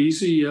 It's not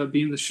easy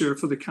being the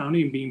sheriff of the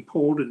county and being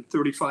pulled in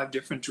 35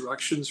 different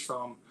directions,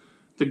 from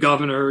the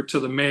governor to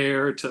the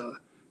mayor to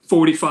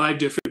 45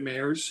 different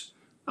mayors.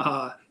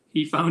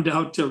 He found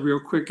out real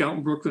quick out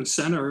in Brooklyn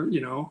Center,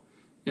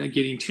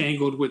 getting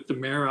tangled with the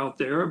mayor out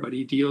there, but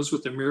he deals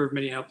with the mayor of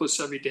Minneapolis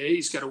every day.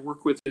 He's got to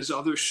work with his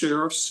other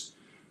sheriffs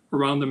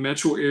around the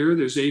metro area.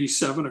 There's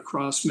 87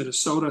 across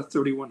Minnesota,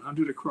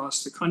 3,100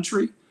 across the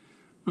country.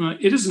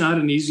 It is not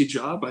an easy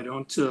job. I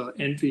don't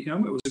envy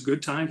him. It was a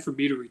good time for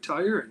me to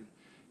retire and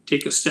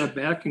take a step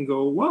back and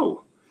go,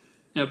 whoa.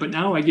 But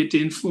now I get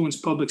to influence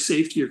public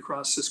safety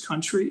across this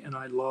country, and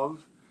I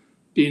love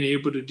being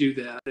able to do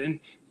that. And,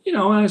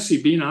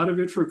 honestly, being out of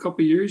it for a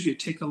couple of years, you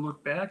take a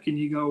look back and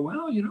you go,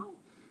 well,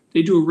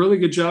 they do a really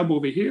good job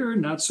over here,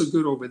 not so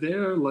good over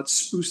there. Let's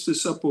spruce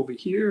this up over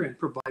here and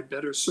provide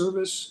better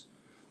service.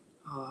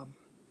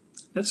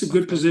 That's a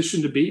good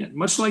position to be in,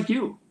 much like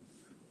you.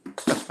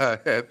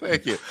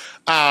 Thank you.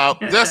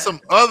 There's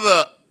some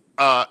other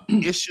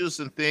issues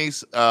and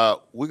things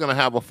we're going to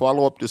have a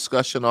follow-up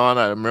discussion on.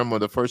 I remember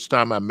the first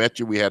time I met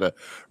you, we had a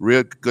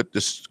real good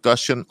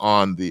discussion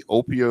on the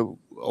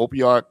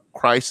opioid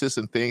crisis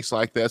and things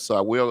like that. So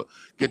I will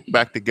get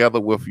back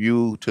together with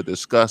you to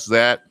discuss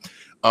that.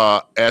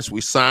 As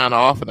we sign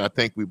off, and I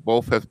think we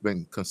both have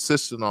been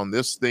consistent on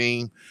this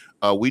theme,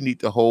 we need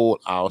to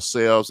hold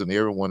ourselves and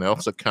everyone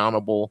else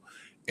accountable.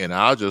 And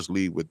I'll just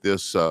leave with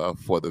this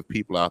for the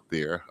people out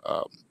there.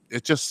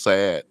 It's just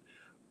sad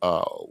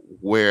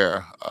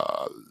where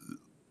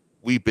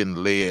we've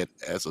been led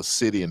as a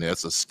city and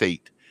as a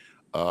state.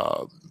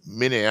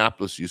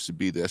 Minneapolis used to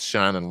be that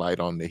shining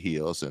light on the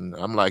hills. And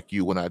I'm like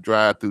you, when I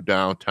drive through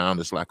downtown,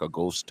 it's like a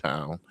ghost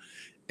town.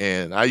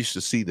 And I used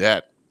to see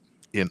that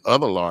in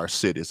other large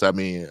cities. I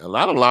mean, a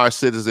lot of large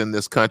cities in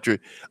this country,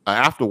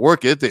 after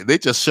work, they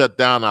just shut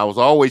down. I was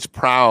always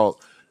proud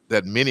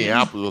that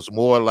Minneapolis was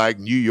more like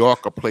New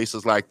York or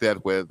places like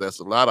that, where there's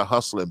a lot of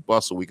hustle and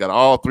bustle. We got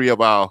all three of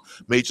our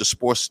major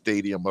sports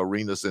stadium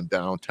arenas in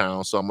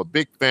downtown. So I'm a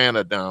big fan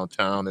of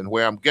downtown. And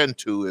where I'm getting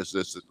to is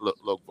this,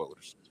 look,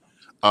 voters.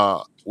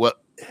 Well,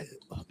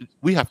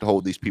 we have to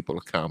hold these people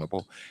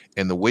accountable.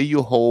 And the way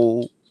you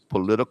hold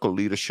political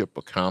leadership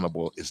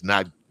accountable is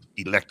not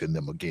electing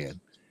them again.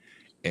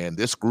 And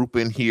this group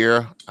in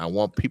here, I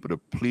want people to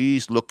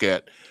please look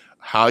at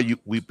how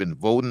we've been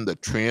voting, the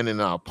trend in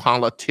our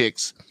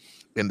politics,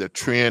 and the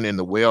trend in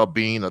the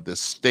well-being of the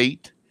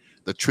state,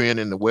 the trend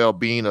in the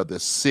well-being of the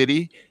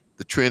city,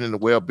 the trend in the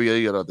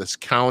well-being of this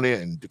county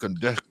and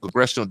the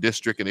congressional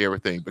district and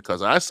everything.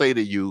 Because I say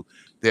to you,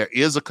 there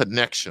is a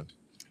connection,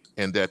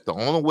 and that the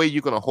only way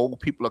you're going to hold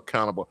people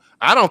accountable,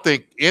 I don't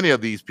think any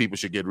of these people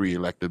should get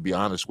reelected, to be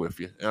honest with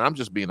you. And I'm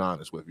just being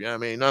honest with you. I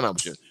mean, none of them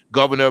should.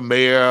 Governor,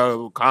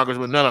 mayor,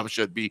 congressman, none of them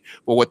should be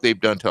for what they've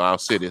done to our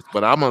cities.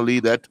 But I'm going to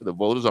leave that to the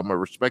voters. I'm going to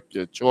respect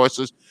your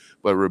choices.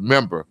 But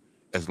remember,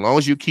 as long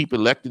as you keep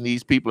electing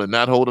these people and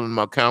not holding them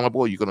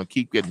accountable, you're going to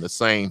keep getting the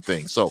same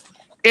thing. So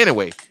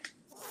anyway,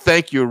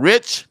 thank you,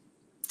 Rich.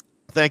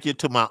 Thank you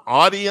to my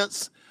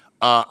audience.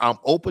 I'm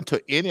open to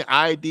any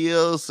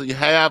ideas you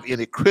have,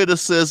 any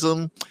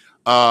criticism.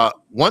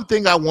 One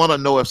thing I want to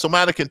know, if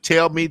somebody can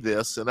tell me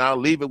this, and I'll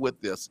leave it with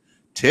this,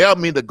 tell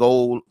me the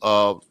goal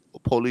of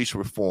police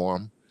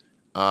reform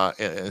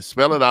and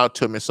spell it out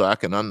to me so I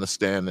can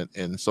understand it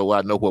and so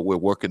I know what we're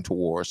working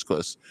towards.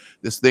 Because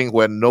this thing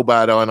where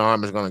nobody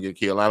unarmed is going to get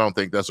killed, I don't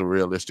think that's a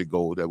realistic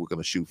goal that we're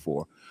going to shoot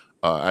for.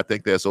 I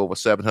think there's over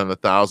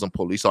 700,000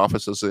 police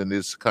officers in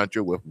this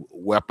country with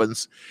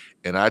weapons.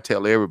 And I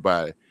tell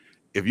everybody,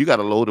 if you got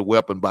a loaded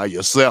weapon by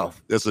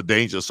yourself, there's a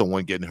danger of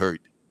someone getting hurt.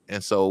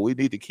 And so we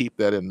need to keep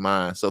that in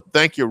mind. So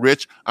thank you,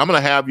 Rich. I'm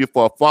going to have you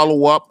for a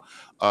follow-up.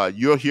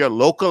 You're here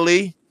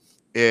locally,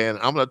 and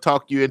I'm going to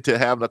talk you into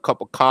having a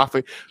cup of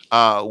coffee.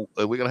 We're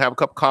going to have a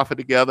cup of coffee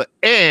together.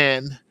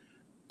 And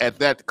at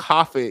that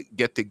coffee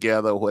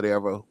get-together or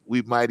whatever,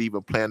 we might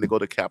even plan to go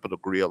to Capitol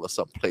Grill or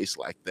someplace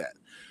like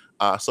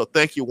that. So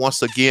thank you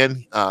once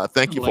again.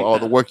 Thank you for all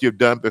the work you've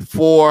done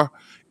before.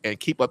 And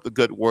keep up the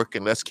good work,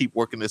 and let's keep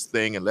working this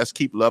thing, and let's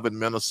keep loving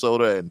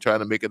Minnesota and trying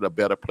to make it a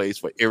better place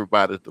for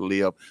everybody to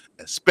live,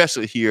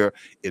 especially here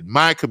in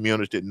my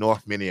community,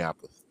 North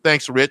Minneapolis.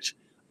 Thanks, Rich.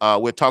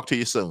 We'll talk to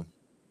you soon.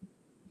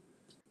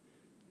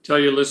 Tell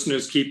your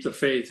listeners, keep the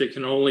faith. It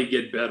can only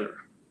get better.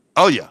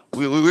 Oh, yeah.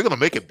 We're going to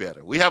make it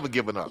better. We haven't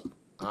given up.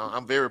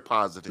 I'm very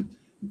positive.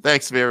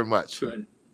 Thanks very much. Good.